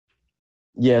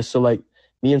 Yeah, so like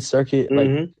me and Circuit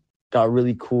like got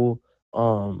really cool.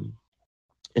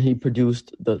 And he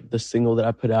produced the single that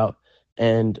I put out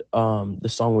and the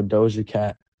song with Doja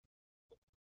Cat.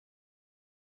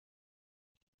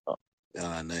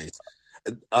 Nice.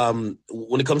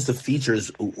 When it comes to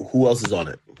features, who else is on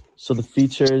it? So the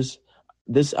features,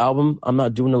 this album, I'm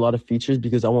not doing a lot of features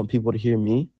because I want people to hear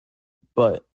me.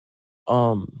 But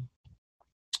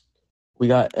we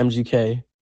got MGK,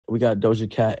 we got Doja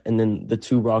Cat, and then the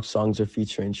 2 Rock songs are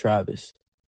featuring Travis.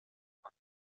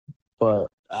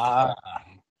 But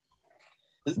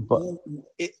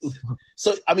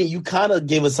so I mean, you kind of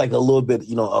gave us like a little bit,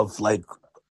 of like,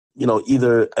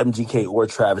 either MGK or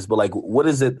Travis, but like, what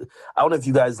is it? I don't know if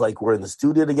you guys like were in the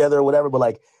studio together or whatever, but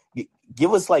like,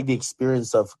 give us like the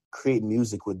experience of creating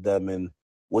music with them and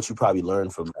what you probably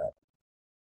learned from that.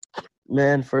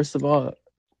 Man, first of all,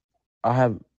 I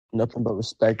have nothing but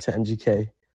respect to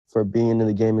MGK for being in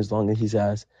the game as long as he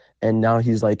has, and now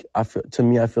he's like, I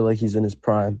feel like he's in his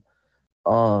prime.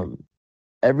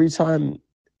 Every time,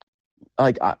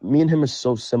 like me and him are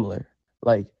so similar.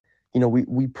 Like,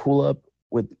 we pull up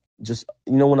with just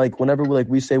whenever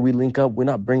we say we link up, we're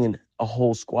not bringing a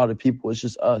whole squad of people. It's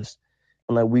just us,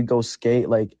 and like we go skate.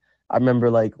 Like I remember,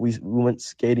 like we went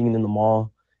skating in the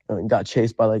mall and got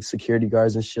chased by like security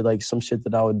guards and shit. Like some shit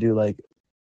that I would do like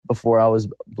before I was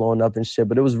blowing up and shit.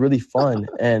 But it was really fun.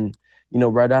 And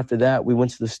right after that, we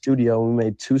went to the studio and we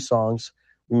made 2 songs.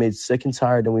 We made Sick and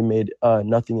Tired and we made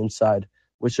Nothing Inside,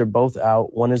 which are both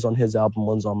out. One is on his album,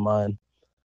 one's on mine.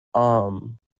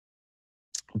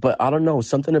 But I don't know,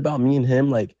 something about me and him,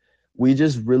 like we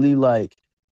just really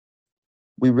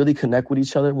we really connect with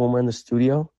each other when we're in the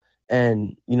studio.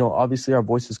 And, obviously our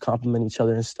voices complement each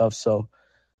other and stuff. So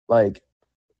like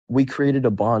we created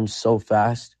a bond so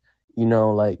fast, and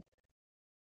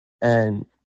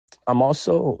I'm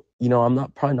also,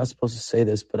 I'm probably not supposed to say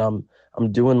this, but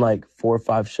I'm doing like 4 or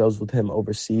 5 shows with him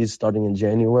overseas starting in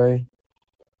January.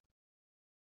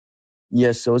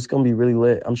 Yeah, so it's gonna be really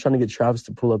lit. I'm trying to get Travis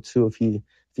to pull up too if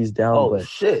he's down. Oh but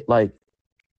shit! Like,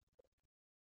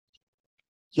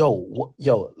 yo,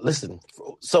 listen.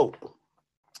 So,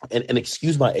 and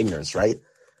excuse my ignorance, right?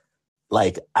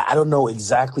 Like, I don't know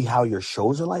exactly how your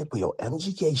shows are like, but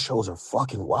MGK shows are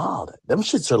fucking wild. Them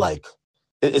shits are like,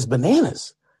 it's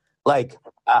bananas. Like,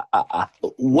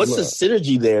 what's the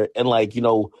synergy there? And like,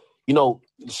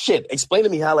 shit. Explain to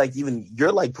me how like even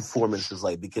your like performance is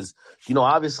like, because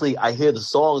obviously I hear the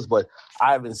songs, but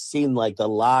I haven't seen like the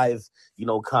live,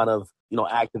 kind of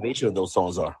activation of those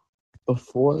songs are.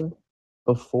 Before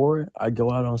I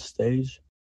go out on stage,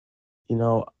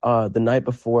 the night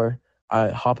before I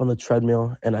hop on the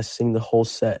treadmill and I sing the whole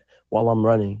set while I'm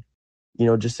running,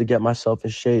 just to get myself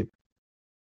in shape.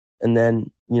 And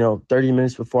then, 30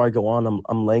 minutes before I go on,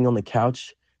 I'm laying on the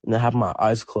couch and I have my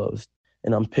eyes closed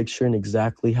and I'm picturing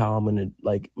exactly how I'm going to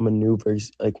like maneuver,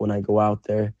 like when I go out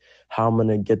there, how I'm going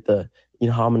to get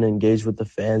how I'm going to engage with the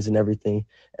fans and everything.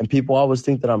 And people always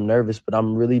think that I'm nervous, but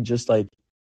I'm really just like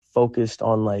focused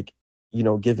on like,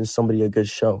 giving somebody a good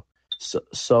show.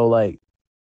 So like,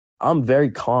 I'm very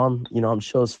calm, I'm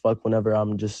chill as fuck whenever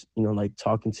I'm just, like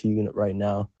talking to you right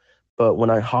now. But when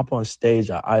I hop on stage,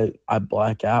 I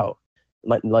black out.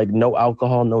 Like no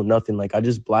alcohol, no nothing. Like I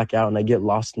just black out and I get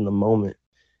lost in the moment.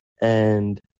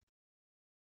 And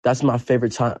that's my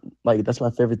favorite time. Like that's my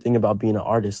favorite thing about being an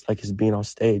artist, like is being on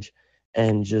stage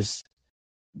and just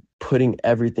putting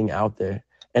everything out there.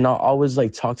 And I'll always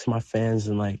like talk to my fans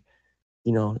and like,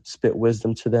 spit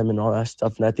wisdom to them and all that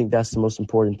stuff. And I think that's the most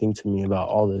important thing to me about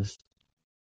all this.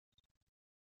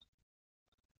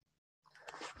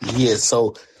 Yeah,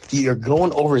 so you're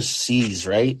going overseas,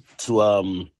 right?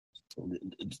 To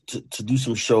do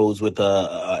some shows with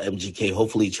MGK.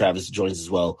 Hopefully Travis joins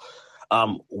as well.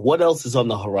 What else is on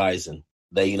the horizon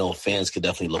that fans could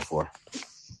definitely look for?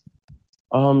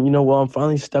 Well, I'm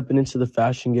finally stepping into the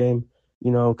fashion game,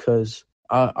 because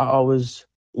I always,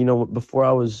 before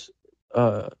I was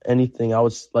anything, I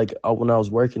was like, when I was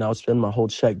working, I would spend my whole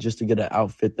check just to get an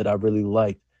outfit that I really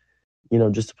liked,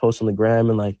 just to post on the gram.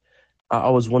 And like, I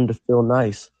always wanted to feel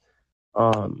nice.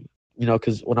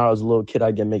 Because when I was a little kid,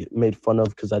 I get made fun of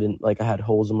because I didn't like, I had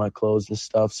holes in my clothes and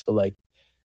stuff. So like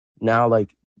now,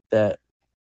 like that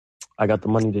I got the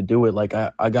money to do it. Like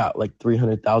I got like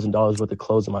 $300,000 worth of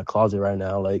clothes in my closet right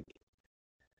now. Like,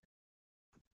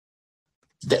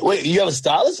 Wait, you have a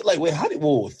stylist? Like, wait, how did?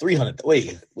 Whoa, 300.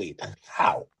 Wait,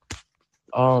 how?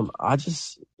 I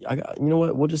got, you know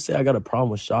what? We'll just say I got a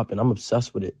problem with shopping. I'm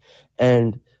obsessed with it.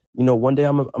 And, one day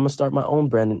I'm gonna start my own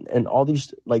brand, and all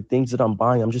these like things that I'm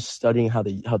buying, I'm just studying how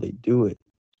they do it.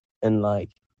 And like,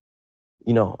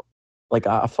 you know, like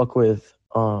I fuck with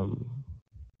Dior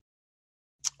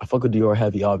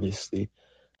heavy, obviously,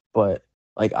 but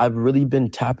like I've really been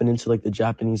tapping into like the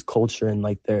Japanese culture and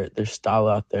like their style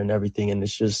out there and everything. And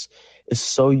it's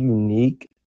so unique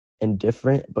and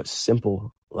different, but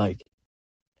simple. Like,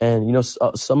 and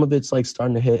some of it's like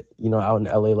starting to hit, out in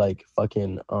LA, like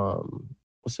fucking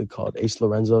what's it called, Ace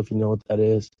Lorenzo, if you know what that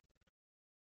is.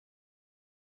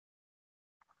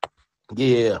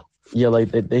 Yeah. Yeah, like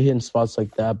they hit in spots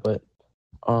like that. But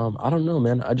I don't know,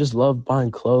 man. I just love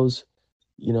buying clothes.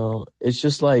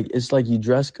 It's like you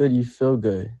dress good, you feel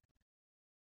good.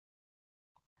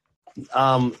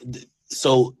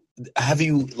 So have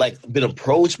you like been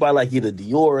approached by like either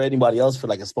Dior or anybody else for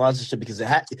like a sponsorship? Because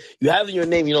you have in your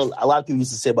name, a lot of people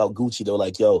used to say about Gucci, they're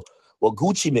like, yo, well,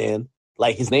 Gucci Man,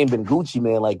 like his name been Gucci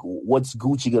Man, like what's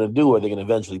Gucci gonna do? Are they gonna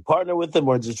eventually partner with him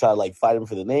or just try to like fight him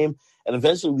for the name? And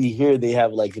eventually we hear they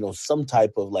have like, some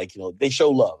type of like, they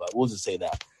show love. We'll just say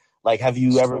that. Like, have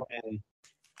you ever been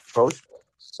approached?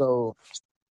 So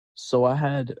so I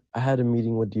had a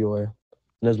meeting with Dior,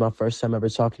 and it was my first time ever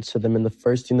talking to them. And the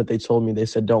first thing that they told me, they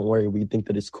said, "Don't worry, we think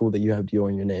that it's cool that you have Dior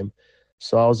in your name."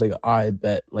 So I was like, "I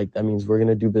bet, like that means we're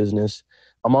gonna do business."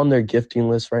 I'm on their gifting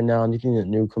list right now. Anything that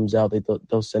new comes out,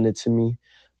 they'll send it to me.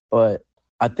 But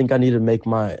I think I need to make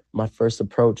my first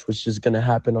approach, which is gonna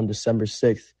happen on December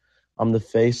 6th. I'm the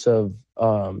face of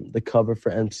the cover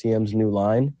for MCM's new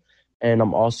line, and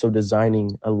I'm also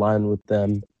designing a line with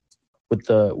them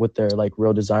with their like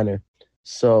real designer.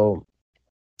 So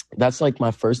that's like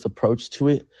my first approach to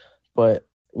it. But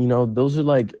those are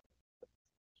like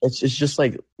it's just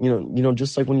like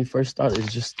just like when you first start,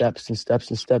 it's just steps and steps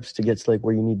and steps to get to like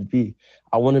where you need to be.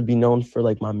 I want to be known for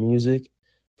like my music,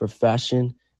 for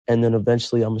fashion, and then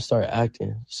eventually I'm gonna start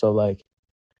acting. So like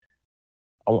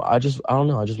I don't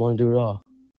know, I just want to do it all.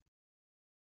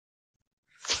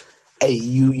 Hey,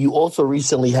 you also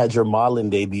recently had your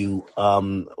modeling debut.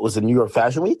 Was it New York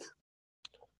Fashion Week?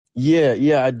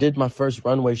 Yeah, I did my first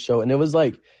runway show, and it was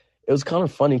kind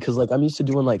of funny because like I'm used to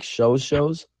doing like shows.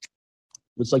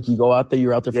 It's like you go out there,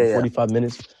 you're out there for Yeah, yeah. 45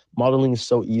 minutes. Modeling is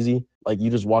so easy. Like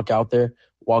you just walk out there,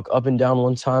 walk up and down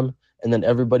one time, and then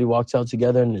everybody walks out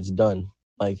together and it's done.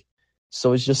 Like,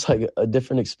 so it's just like a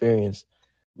different experience.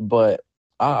 But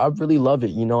I really love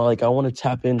it. Like I want to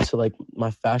tap into like my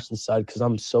fashion side because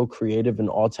I'm so creative in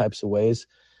all types of ways.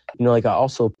 Like I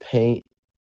also paint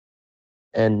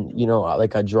and,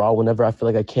 like I draw whenever I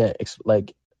feel like I can't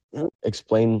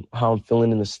explain how I'm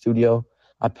feeling in the studio.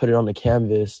 I put it on the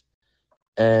canvas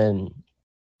and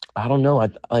I don't know.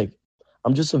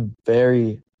 I'm just a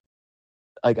very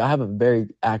I have a very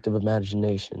active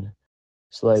imagination.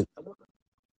 So like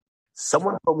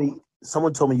Someone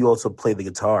told me you also play the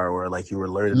guitar or like you were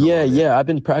learning a yeah, little bit. yeah, I've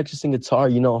been practicing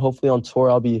guitar. Hopefully on tour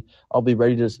I'll be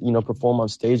ready to perform on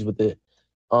stage with it.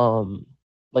 Um,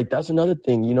 like that's another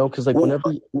thing, because like Well,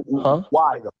 whenever huh?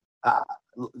 why though? Uh,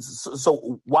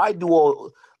 so why do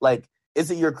all like?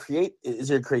 Is it your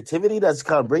creativity that's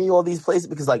kind of bringing you all these places?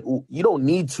 Because like you don't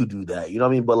need to do that, you know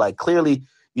what I mean? But like clearly,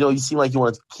 you seem like you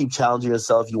want to keep challenging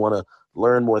yourself. You want to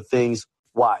learn more things.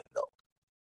 Why though?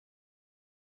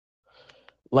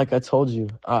 Like I told you,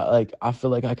 I feel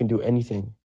like I can do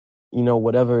anything.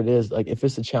 Whatever it is. Like if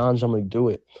it's a challenge, I'm gonna do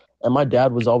it. And my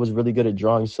dad was always really good at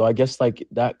drawing, so I guess like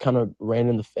that kind of ran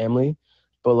in the family.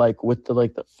 But like with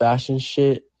the fashion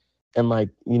shit and like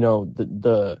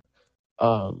the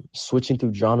switching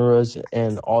through genres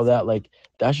and all that. Like,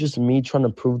 that's just me trying to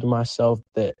prove to myself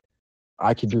that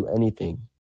I could do anything.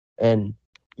 And,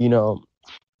 you know,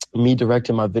 me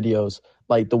directing my videos,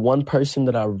 like the one person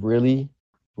that I really,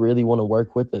 really want to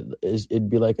work with it'd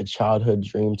be like a childhood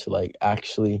dream to like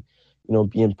actually,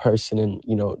 be in person and,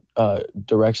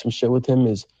 direct some shit with him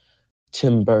is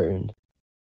Tim Burton.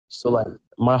 So like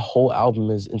my whole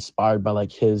album is inspired by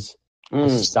like his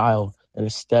style and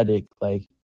aesthetic, like,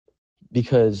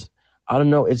 because I don't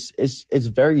know, it's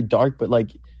very dark, but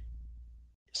like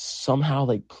somehow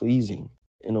like pleasing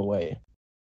in a way.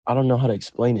 I don't know how to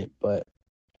explain it, but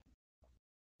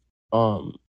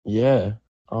yeah,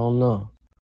 I don't know.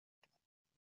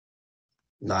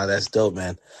 Nah, that's dope,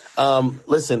 man.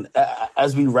 Listen,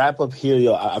 as we wrap up here,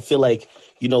 yo, I feel like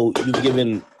you've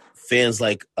given fans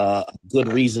like a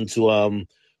good reason to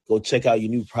go check out your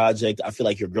new project. I feel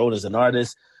like you're growing as an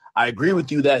artist. I agree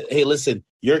with you that hey, listen,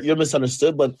 you're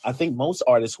misunderstood, but I think most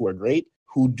artists who are great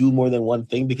who do more than one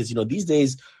thing because these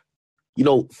days,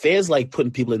 fans like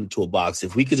putting people into a box.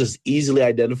 If we could just easily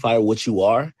identify what you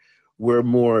are, we're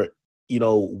more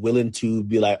willing to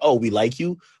be like, oh, we like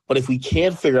you. But if we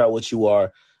can't figure out what you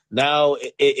are, now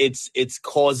it's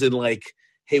causing like,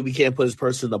 hey, we can't put this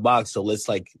person in the box, so let's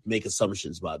like make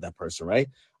assumptions about that person, right?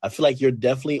 I feel like you're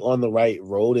definitely on the right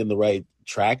road and the right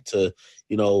track to,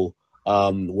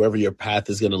 wherever your path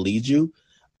is going to lead you.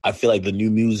 I feel like the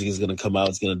new music is going to come out.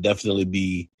 It's going to definitely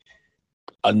be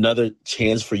another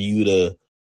chance for you to,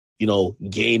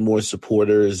 gain more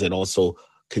supporters and also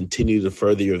continue to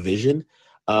further your vision.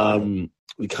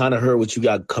 We kind of heard what you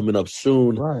got coming up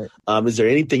soon. Right. Is there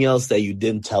anything else that you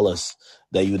didn't tell us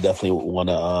that you definitely want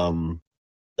to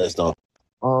let us know?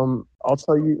 I'll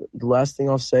tell you, the last thing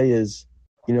I'll say is,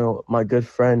 my good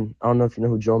friend, I don't know if you know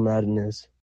who Joe Madden is.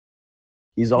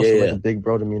 He's also like a big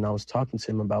bro to me, and I was talking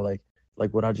to him about like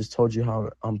what I just told you, how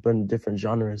I'm putting different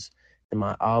genres in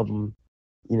my album,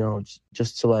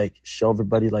 just to like show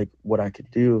everybody like what I could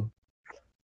do.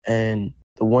 And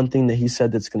the one thing that he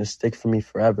said that's going to stick for me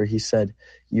forever, he said,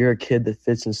 you're a kid that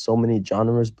fits in so many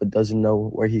genres but doesn't know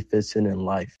where he fits in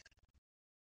life.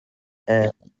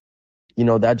 And,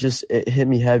 that just, it hit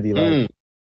me heavy. Like,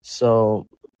 so.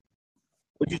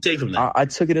 What'd you take from that? I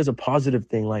took it as a positive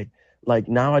thing. Like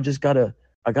now I just gotta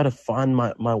find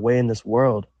my way in this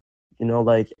world,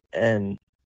 and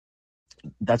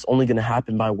that's only going to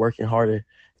happen by working harder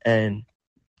and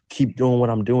keep doing what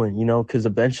I'm doing, because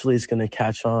eventually it's going to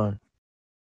catch on.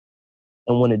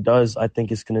 And when it does, I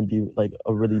think it's going to be like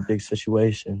a really big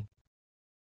situation.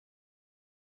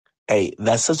 Hey,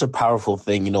 that's such a powerful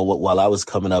thing. While I was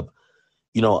coming up,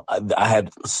 I had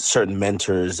certain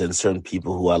mentors and certain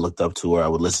people who I looked up to or I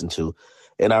would listen to.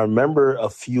 And I remember a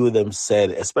few of them said,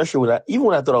 especially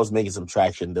when I thought I was making some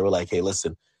traction, they were like, hey,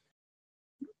 listen,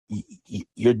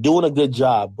 you're doing a good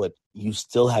job, but you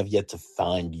still have yet to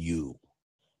find you.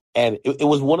 And it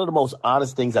was one of the most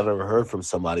honest things I've ever heard from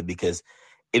somebody because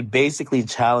it basically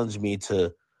challenged me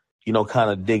to,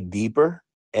 kind of dig deeper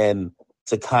and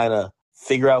to kind of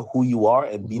figure out who you are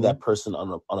and be that person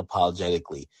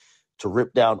unapologetically, to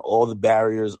rip down all the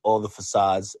barriers, all the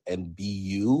facades and be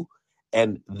you.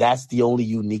 And that's the only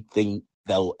unique thing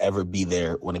that will ever be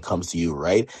there when it comes to you,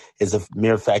 right? Is the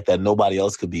mere fact that nobody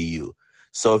else could be you.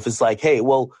 So if it's like, hey,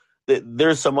 well,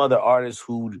 there's some other artists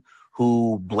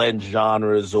who blend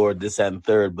genres or this and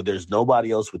third, but there's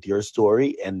nobody else with your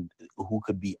story and who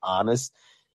could be honest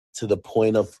to the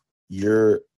point of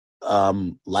your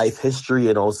life history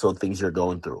and also things you're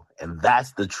going through. And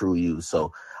that's the true you.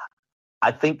 So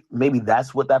I think maybe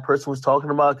that's what that person was talking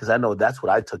about, because I know that's what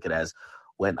I took it as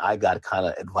when I got kind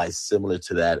of advice similar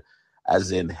to that,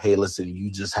 as in, hey, listen,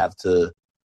 you just have to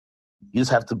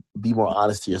be more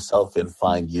honest to yourself and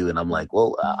find you. And I'm like,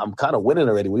 well, I'm kind of winning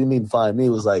already. What do you mean find me? It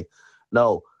was like,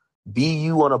 no, be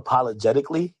you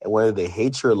unapologetically. And whether they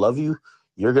hate you or love you,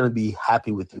 you're going to be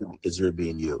happy with you because you're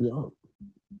being you.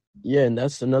 Yeah, and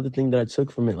that's another thing that I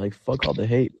took from it. Like, fuck all the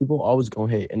hate. People always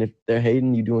gonna hate. And if they're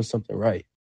hating, you doing something right.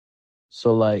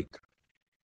 So, like,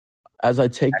 as I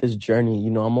take this journey,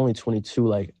 I'm only 22.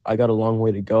 Like, I got a long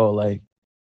way to go. Like,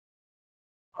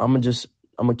 I'm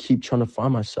gonna keep trying to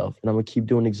find myself, and I'm gonna keep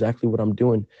doing exactly what I'm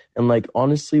doing. And like,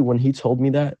 honestly, when he told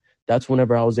me that, that's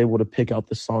whenever I was able to pick out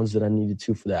the songs that I needed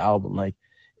to for the album. Like,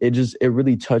 it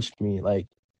really touched me. Like,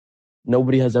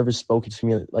 nobody has ever spoken to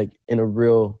me like in a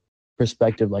real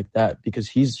perspective like that, because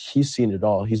he's seen it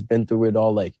all. He's been through it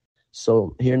all. Like,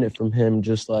 so hearing it from him,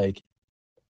 just like,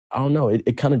 I don't know,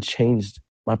 it kind of changed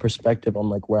my perspective on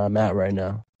like where I'm at right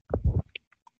now.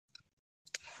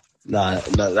 Nah,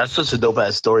 that's such a dope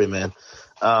ass story, man.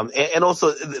 And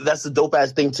also that's the dope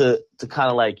ass thing to kind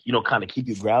of like, kind of keep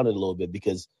you grounded a little bit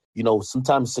because,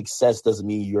 sometimes success doesn't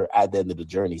mean you're at the end of the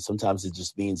journey. Sometimes it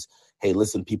just means, hey,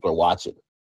 listen, people are watching,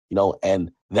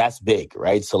 and that's big,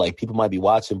 right? So like people might be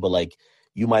watching, but like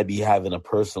you might be having a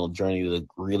personal journey to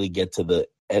really get to the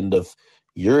end of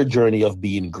your journey of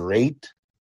being great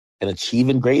and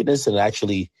achieving greatness and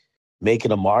actually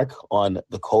making a mark on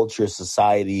the culture,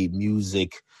 society,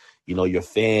 music, your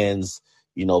fans,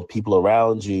 people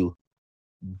around you.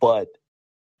 But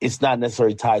it's not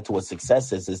necessarily tied to what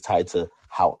success is. It's tied to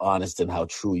how honest and how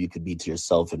true you could be to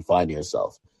yourself and find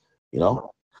yourself,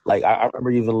 Like I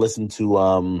remember even listening to,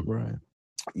 Right.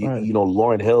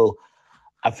 Lauryn Hill.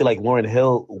 I feel like Lauryn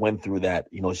Hill went through that.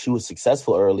 She was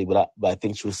successful early, but I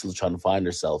think she was still trying to find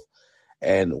herself.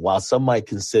 And while some might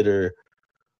consider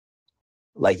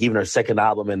like even her second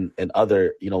album and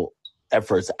other,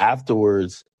 efforts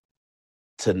afterwards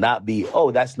to not be, oh,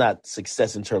 that's not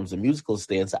success in terms of musical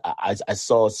stance. I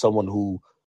saw someone who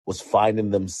was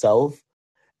finding themselves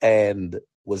and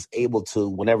was able to,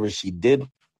 whenever she did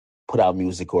put out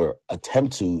music or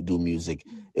attempt to do music,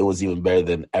 it was even better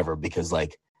than ever because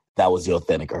like that was the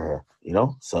authentic of her,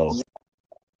 So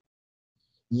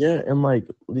Yeah, and like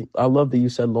I love that you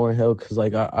said Lauryn Hill because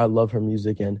like I love her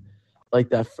music and like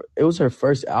that it was her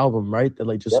first album, right? That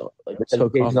like just yep. like The took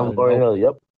off dedication out of of Lauryn nowhere. Hill,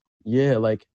 yep. Yeah,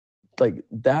 like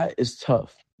that is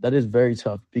tough. That is very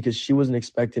tough because she wasn't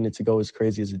expecting it to go as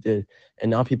crazy as it did, and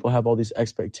now people have all these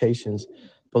expectations.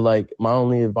 But like my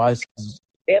only advice is,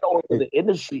 And also the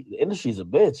industry's a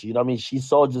bitch. You know what I mean? She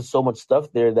saw just so much stuff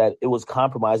there that it was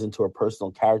compromising to her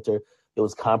personal character. It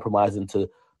was compromising to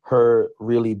her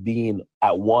really being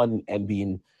at one and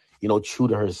being, true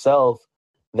to herself,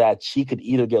 that she could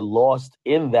either get lost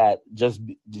in that just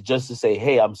to say,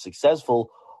 hey, I'm successful,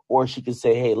 or she could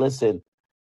say, hey, listen,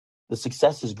 the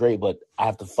success is great, but I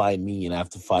have to find me and I have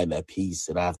to find that peace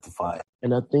and I have to find.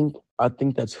 and I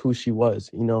think that's who she was,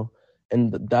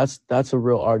 and that's a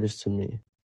real artist to me.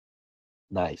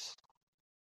 Nice.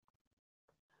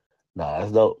 Nah,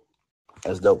 that's dope.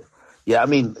 That's dope. Yeah, I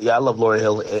mean, yeah, I love Lauryn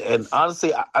Hill, and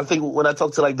honestly, I think when I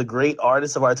talk to like the great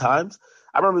artists of our times,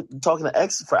 I remember talking to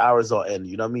X for hours on end.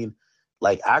 You know what I mean?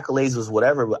 Like accolades was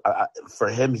whatever, but for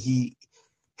him,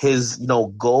 his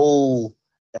goal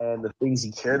and the things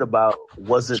he cared about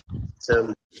wasn't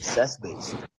necessarily success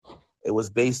based. It was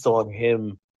based on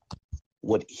him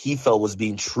what he felt was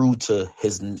being true to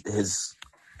his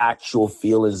actual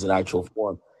feelings and actual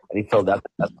form, and he felt that's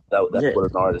Yeah,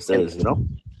 what an artist and is. You know?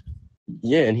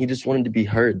 yeah, and he just wanted to be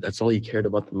heard. That's all he cared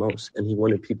about the most, and he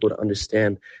wanted people to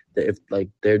understand that if like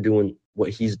they're doing what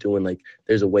he's doing, like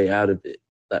there's a way out of it.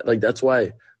 That's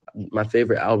why my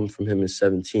favorite album from him is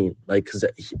 17. Like, because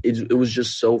it was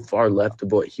just so far left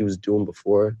of what he was doing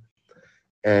before,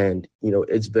 and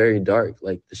it's very dark.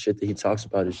 Like the shit that he talks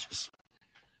about is just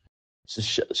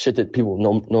shit that people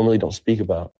normally don't speak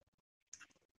about.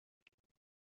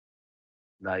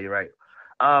 No, you're right.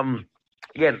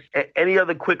 Again, any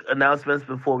other quick announcements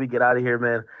before we get out of here,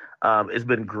 man? It's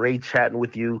been great chatting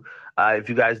with you. If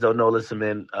you guys don't know, listen,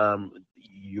 man,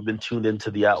 you've been tuned into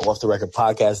the Off the Record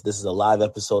podcast. This is a live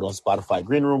episode on Spotify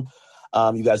Green Room.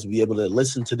 You guys will be able to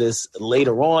listen to this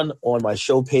later on my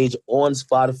show page on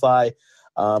Spotify.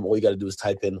 All you got to do is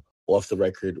type in Off the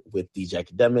Record with DJ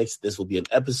Academics. This will be an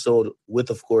episode with,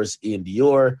 of course, Iann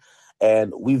Dior.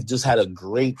 And we've just had a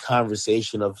great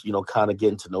conversation of, kind of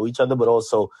getting to know each other, but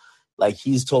also like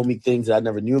he's told me things that I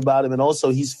never knew about him. And also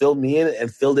he's filled me in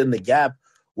and filled in the gap,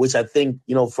 which I think,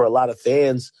 for a lot of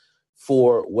fans,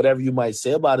 for whatever you might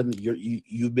say about him,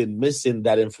 you've been missing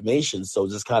that information. So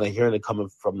just kind of hearing it coming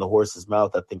from the horse's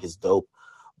mouth, I think is dope.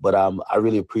 But I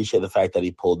really appreciate the fact that he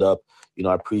pulled up.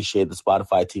 I appreciate the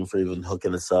Spotify team for even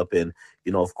hooking us up, and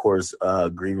of course,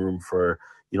 Green Room for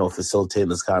facilitating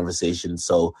this conversation.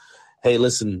 So, hey,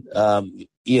 listen,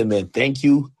 Iann, man, thank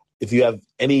you. If you have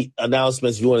any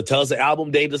announcements, if you want to tell us the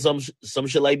album date or some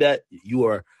shit like that, you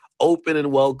are open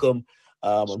and welcome.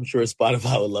 I'm sure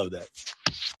Spotify would love that.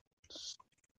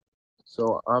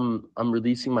 So I'm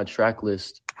releasing my track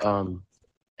list and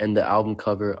the album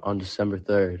cover on December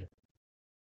 3rd.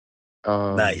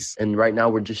 Nice. And right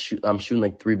now I'm shooting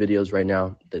like 3 videos right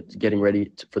now that's getting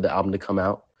ready for the album to come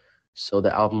out. So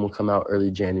the album will come out early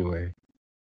January.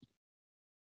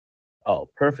 Oh,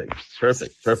 perfect. All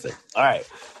right.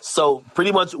 So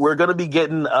pretty much we're going to be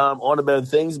getting On the Better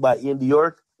Things by Iann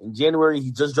Dior. In January,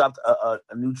 he just dropped a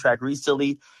new track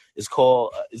recently. It's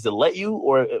called, is it Let You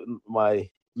or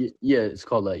my... Yeah, it's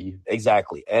called Let You.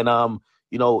 Exactly. And,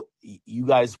 you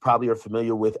guys probably are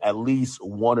familiar with at least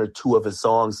one or two of his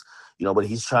songs, but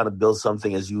he's trying to build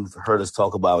something, as you've heard us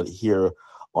talk about here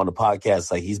on the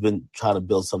podcast, like he's been trying to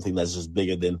build something that's just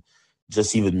bigger than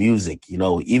just even music, you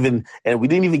know, even, and we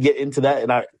didn't even get into that.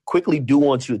 And I quickly do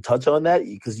want you to touch on that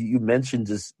because you mentioned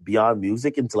just beyond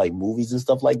music into like movies and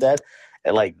stuff like that.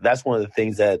 And like, that's one of the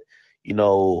things that, you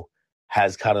know,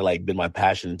 has kind of like been my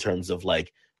passion in terms of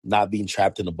like not being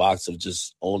trapped in a box of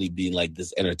just only being like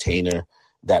this entertainer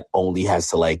that only has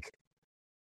to like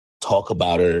talk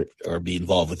about or be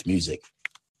involved with music.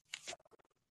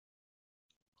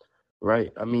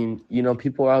 Right. I mean, you know,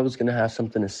 people are always gonna have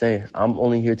something to say. I'm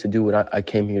only here to do what I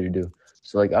came here to do.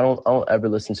 So like, I don't ever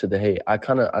listen to the hate. I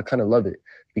kind of love it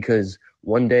because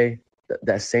one day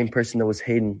that same person that was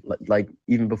hating, like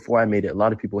even before I made it, a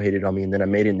lot of people hated on me, and then I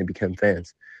made it and they became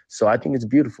fans. So I think it's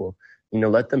beautiful. You know,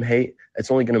 let them hate.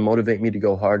 It's only gonna motivate me to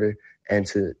go harder and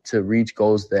to reach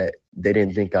goals that they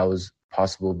didn't think I was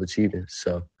possible of achieving.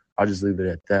 So I'll just leave it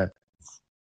at that.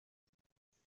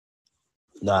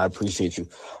 No, I appreciate you.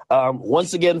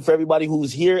 Once again, for everybody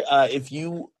who's here, if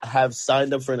you have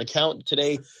signed up for an account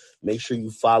today, make sure you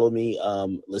follow me.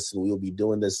 Listen, we'll be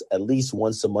doing this at least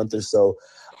once a month or so.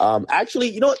 Actually,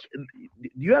 you know what?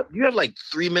 You have like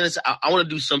 3 minutes. I want to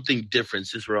do something different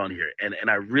since we're on here, and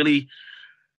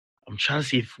I'm trying to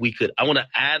see if we could. I want to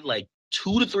add like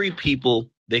 2 to 3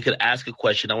 people. They could ask a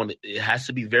question. It has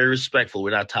to be very respectful. We're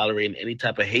not tolerating any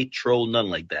type of hate, troll, none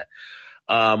like that.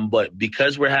 But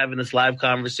because we're having this live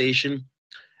conversation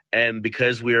and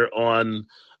because we're on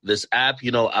this app,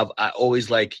 you know, I always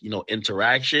like, you know,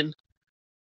 interaction.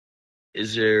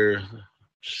 Is there,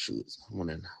 I'm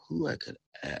wondering who I could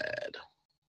add.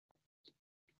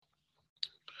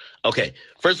 Okay.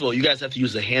 First of all, you guys have to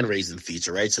use the hand raising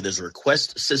feature, right? So there's a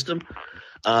request system.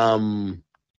 I'm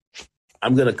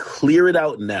going to clear it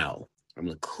out now. I'm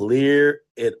going to clear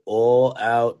it all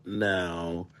out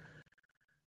now.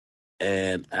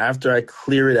 And after I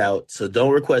clear it out, so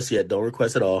don't request yet. Don't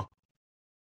request at all.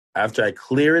 After I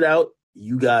clear it out,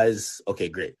 you guys, okay,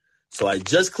 great. So I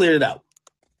just cleared it out.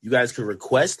 You guys can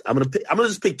request. I'm gonna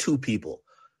just pick 2 people.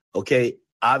 Okay.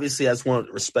 Obviously, I just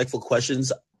want respectful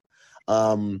questions.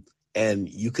 And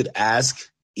you could ask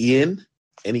Ian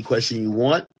any question you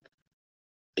want.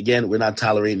 Again, we're not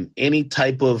tolerating any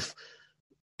type of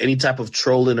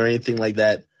trolling or anything like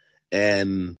that.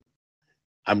 And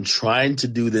I'm trying to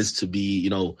do this to be,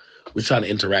 you know, we're trying to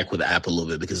interact with the app a little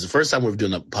bit because it's the first time we're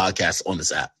doing a podcast on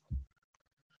this app.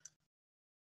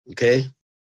 Okay.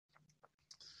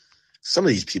 Some of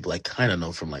these people I kind of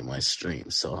know from like my stream.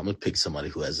 So I'm going to pick somebody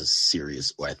who has a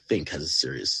serious, or I think has a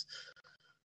serious.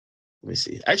 Let me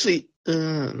see. Actually,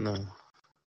 no.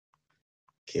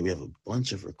 Okay. We have a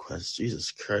bunch of requests.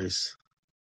 Jesus Christ.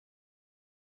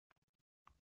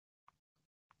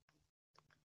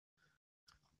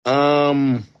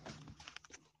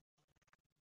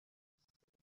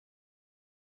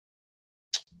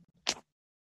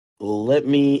 Let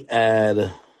me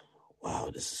add. Wow,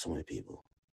 this is so many people.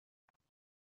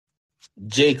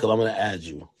 Jacob, I'm going to add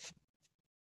you.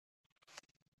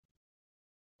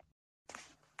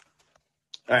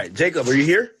 All right, Jacob, are you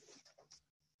here?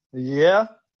 Yeah.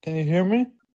 Can you hear me?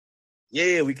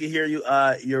 Yeah, we can hear you.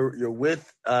 You're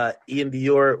with Iann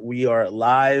Dior. We are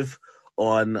live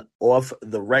on Off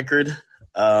the Record.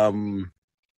 You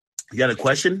got a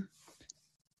question?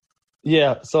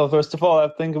 Yeah. So first of all, I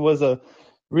think it was a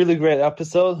really great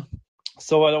episode.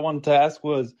 So what I wanted to ask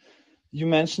was, you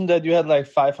mentioned that you had like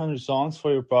 500 songs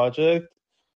for your project.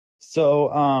 So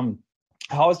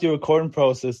how is your recording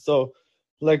process? So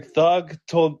like Thug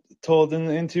told in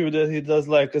the interview that he does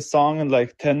like a song in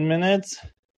like 10 minutes.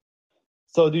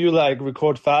 So do you like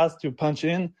record fast, you punch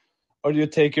in, or do you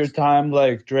take your time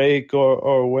like Drake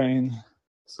or Wayne?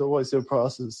 So what's your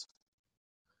process?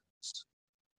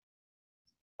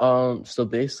 So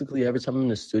basically every time I'm in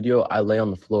the studio, I lay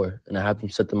on the floor and I have them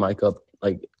set the mic up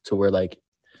like to where like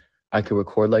I could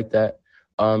record like that.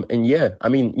 And yeah, I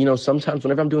mean, you know, sometimes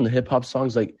whenever I'm doing the hip hop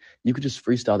songs, like you could just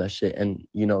freestyle that shit and,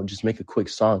 you know, just make a quick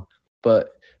song. But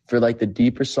for like the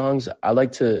deeper songs, I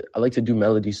like to do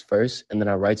melodies first, and then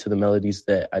I write to the melodies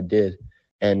that I did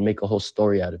and make a whole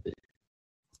story out of it.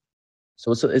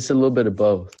 So it's a little bit of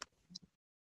both.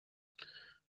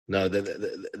 No,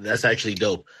 that's actually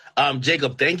dope.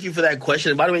 Jacob, thank you for that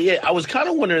question. And by the way, yeah, I was kind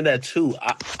of wondering that too.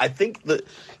 I think that,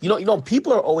 you know,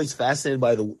 people are always fascinated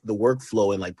by the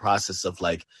workflow and like process of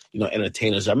like, you know,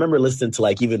 entertainers. I remember listening to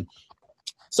like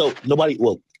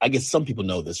I guess some people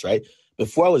know this, right?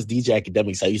 Before I was DJ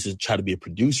Academics, I used to try to be a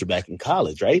producer back in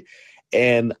college, right?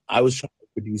 And I was trying to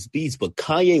produce beats, but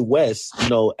Kanye West, you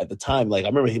know, at the time, like I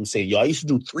remember him saying, yo, I used to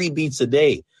do 3 beats a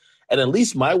day. And at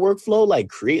least my workflow, like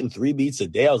creating 3 beats a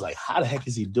day, I was like, how the heck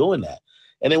is he doing that?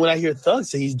 And then when I hear Thug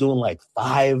say he's doing like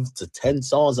 5 to 10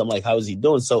 songs, I'm like, how is he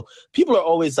doing? So people are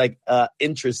always like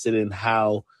interested in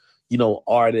how,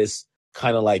 artists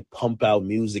kind of like pump out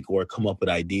music or come up with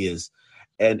ideas.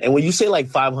 And when you say like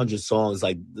 500 songs,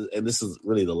 like, and this is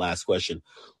really the last question,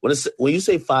 when you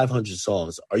say 500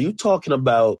 songs, are you talking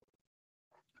about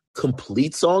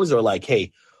complete songs or like,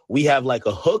 hey, we have like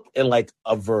a hook and like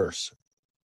a verse?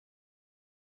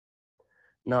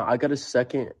 No, I got a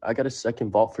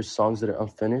second vault for songs that are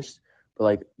unfinished, but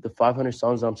like the 500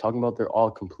 songs I'm talking about, they're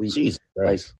all complete. Jeez,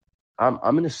 like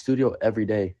I'm in the studio every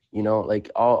day,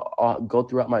 like I'll go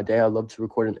throughout my day. I love to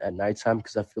record at nighttime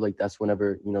because I feel like that's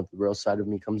whenever, the real side of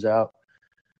me comes out.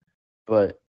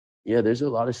 But yeah, there's a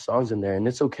lot of songs in there, and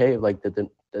it's okay like that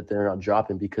they're not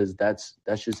dropping, because that's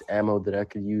just ammo that I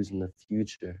could use in the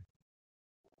future.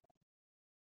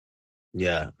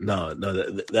 Yeah, no,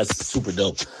 that's super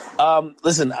dope.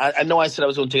 Listen, I know I said I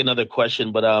was going to take another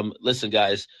question, but listen,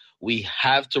 guys, we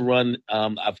have to run.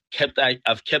 I've kept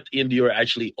Iann Dior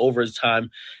actually over his time,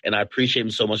 and I appreciate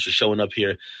him so much for showing up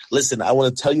here. Listen, I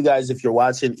want to tell you guys, if you're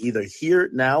watching either here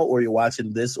now or you're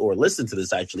watching this or listen to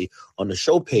this actually on the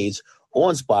show page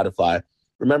on Spotify.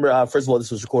 Remember, first of all,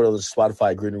 this was recorded on the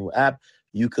Spotify Green Room app.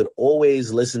 You could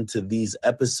always listen to these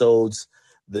episodes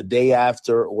the day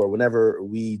after or whenever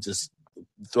we just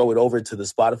throw it over to the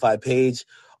Spotify page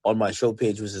on my show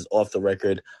page, which is Off the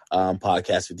Record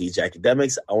podcast with DJ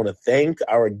Academics. I want to thank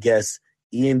our guest,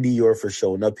 Iann Dior, for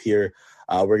showing up here.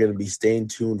 We're going to be staying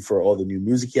tuned for all the new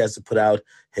music he has to put out,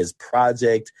 his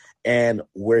project, and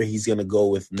where he's going to go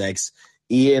with next.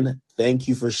 Iann, thank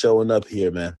you for showing up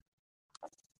here, man.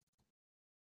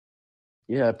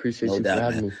 Yeah, I appreciate you for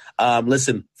having me.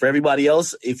 Listen, for everybody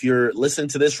else, if you're listening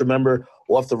to this, remember,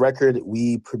 Off the Record,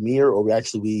 we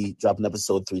drop an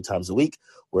episode 3 times a week.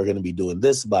 We're going to be doing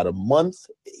this about a month,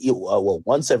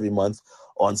 once every month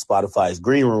on Spotify's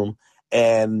Green Room.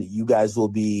 And you guys will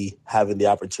be having the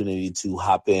opportunity to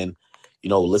hop in,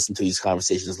 listen to these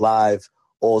conversations live,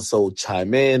 also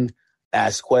chime in,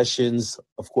 ask questions.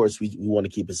 Of course, we want to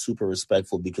keep it super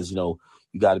respectful because, you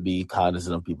got to be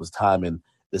cognizant of people's time, and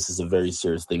this is a very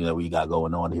serious thing that we got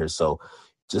going on here. So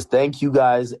just thank you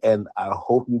guys. And I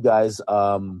hope you guys,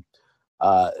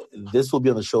 this will be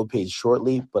on the show page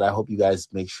shortly, but I hope you guys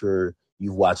make sure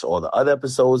you watch all the other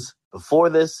episodes before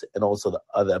this and also the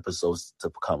other episodes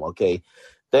to come. Okay.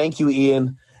 Thank you,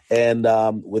 Iann. And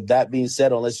with that being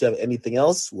said, unless you have anything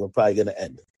else, we're probably going to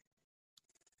end.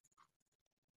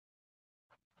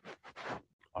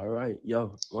 All right.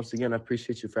 Yo, once again, I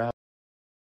appreciate you for having me.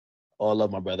 All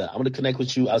love, my brother. I'm going to connect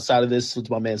with you outside of this with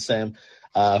my man Sam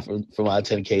from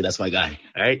I-10K. That's my guy.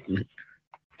 All right. All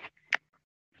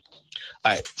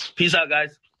right. Peace out,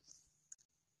 guys.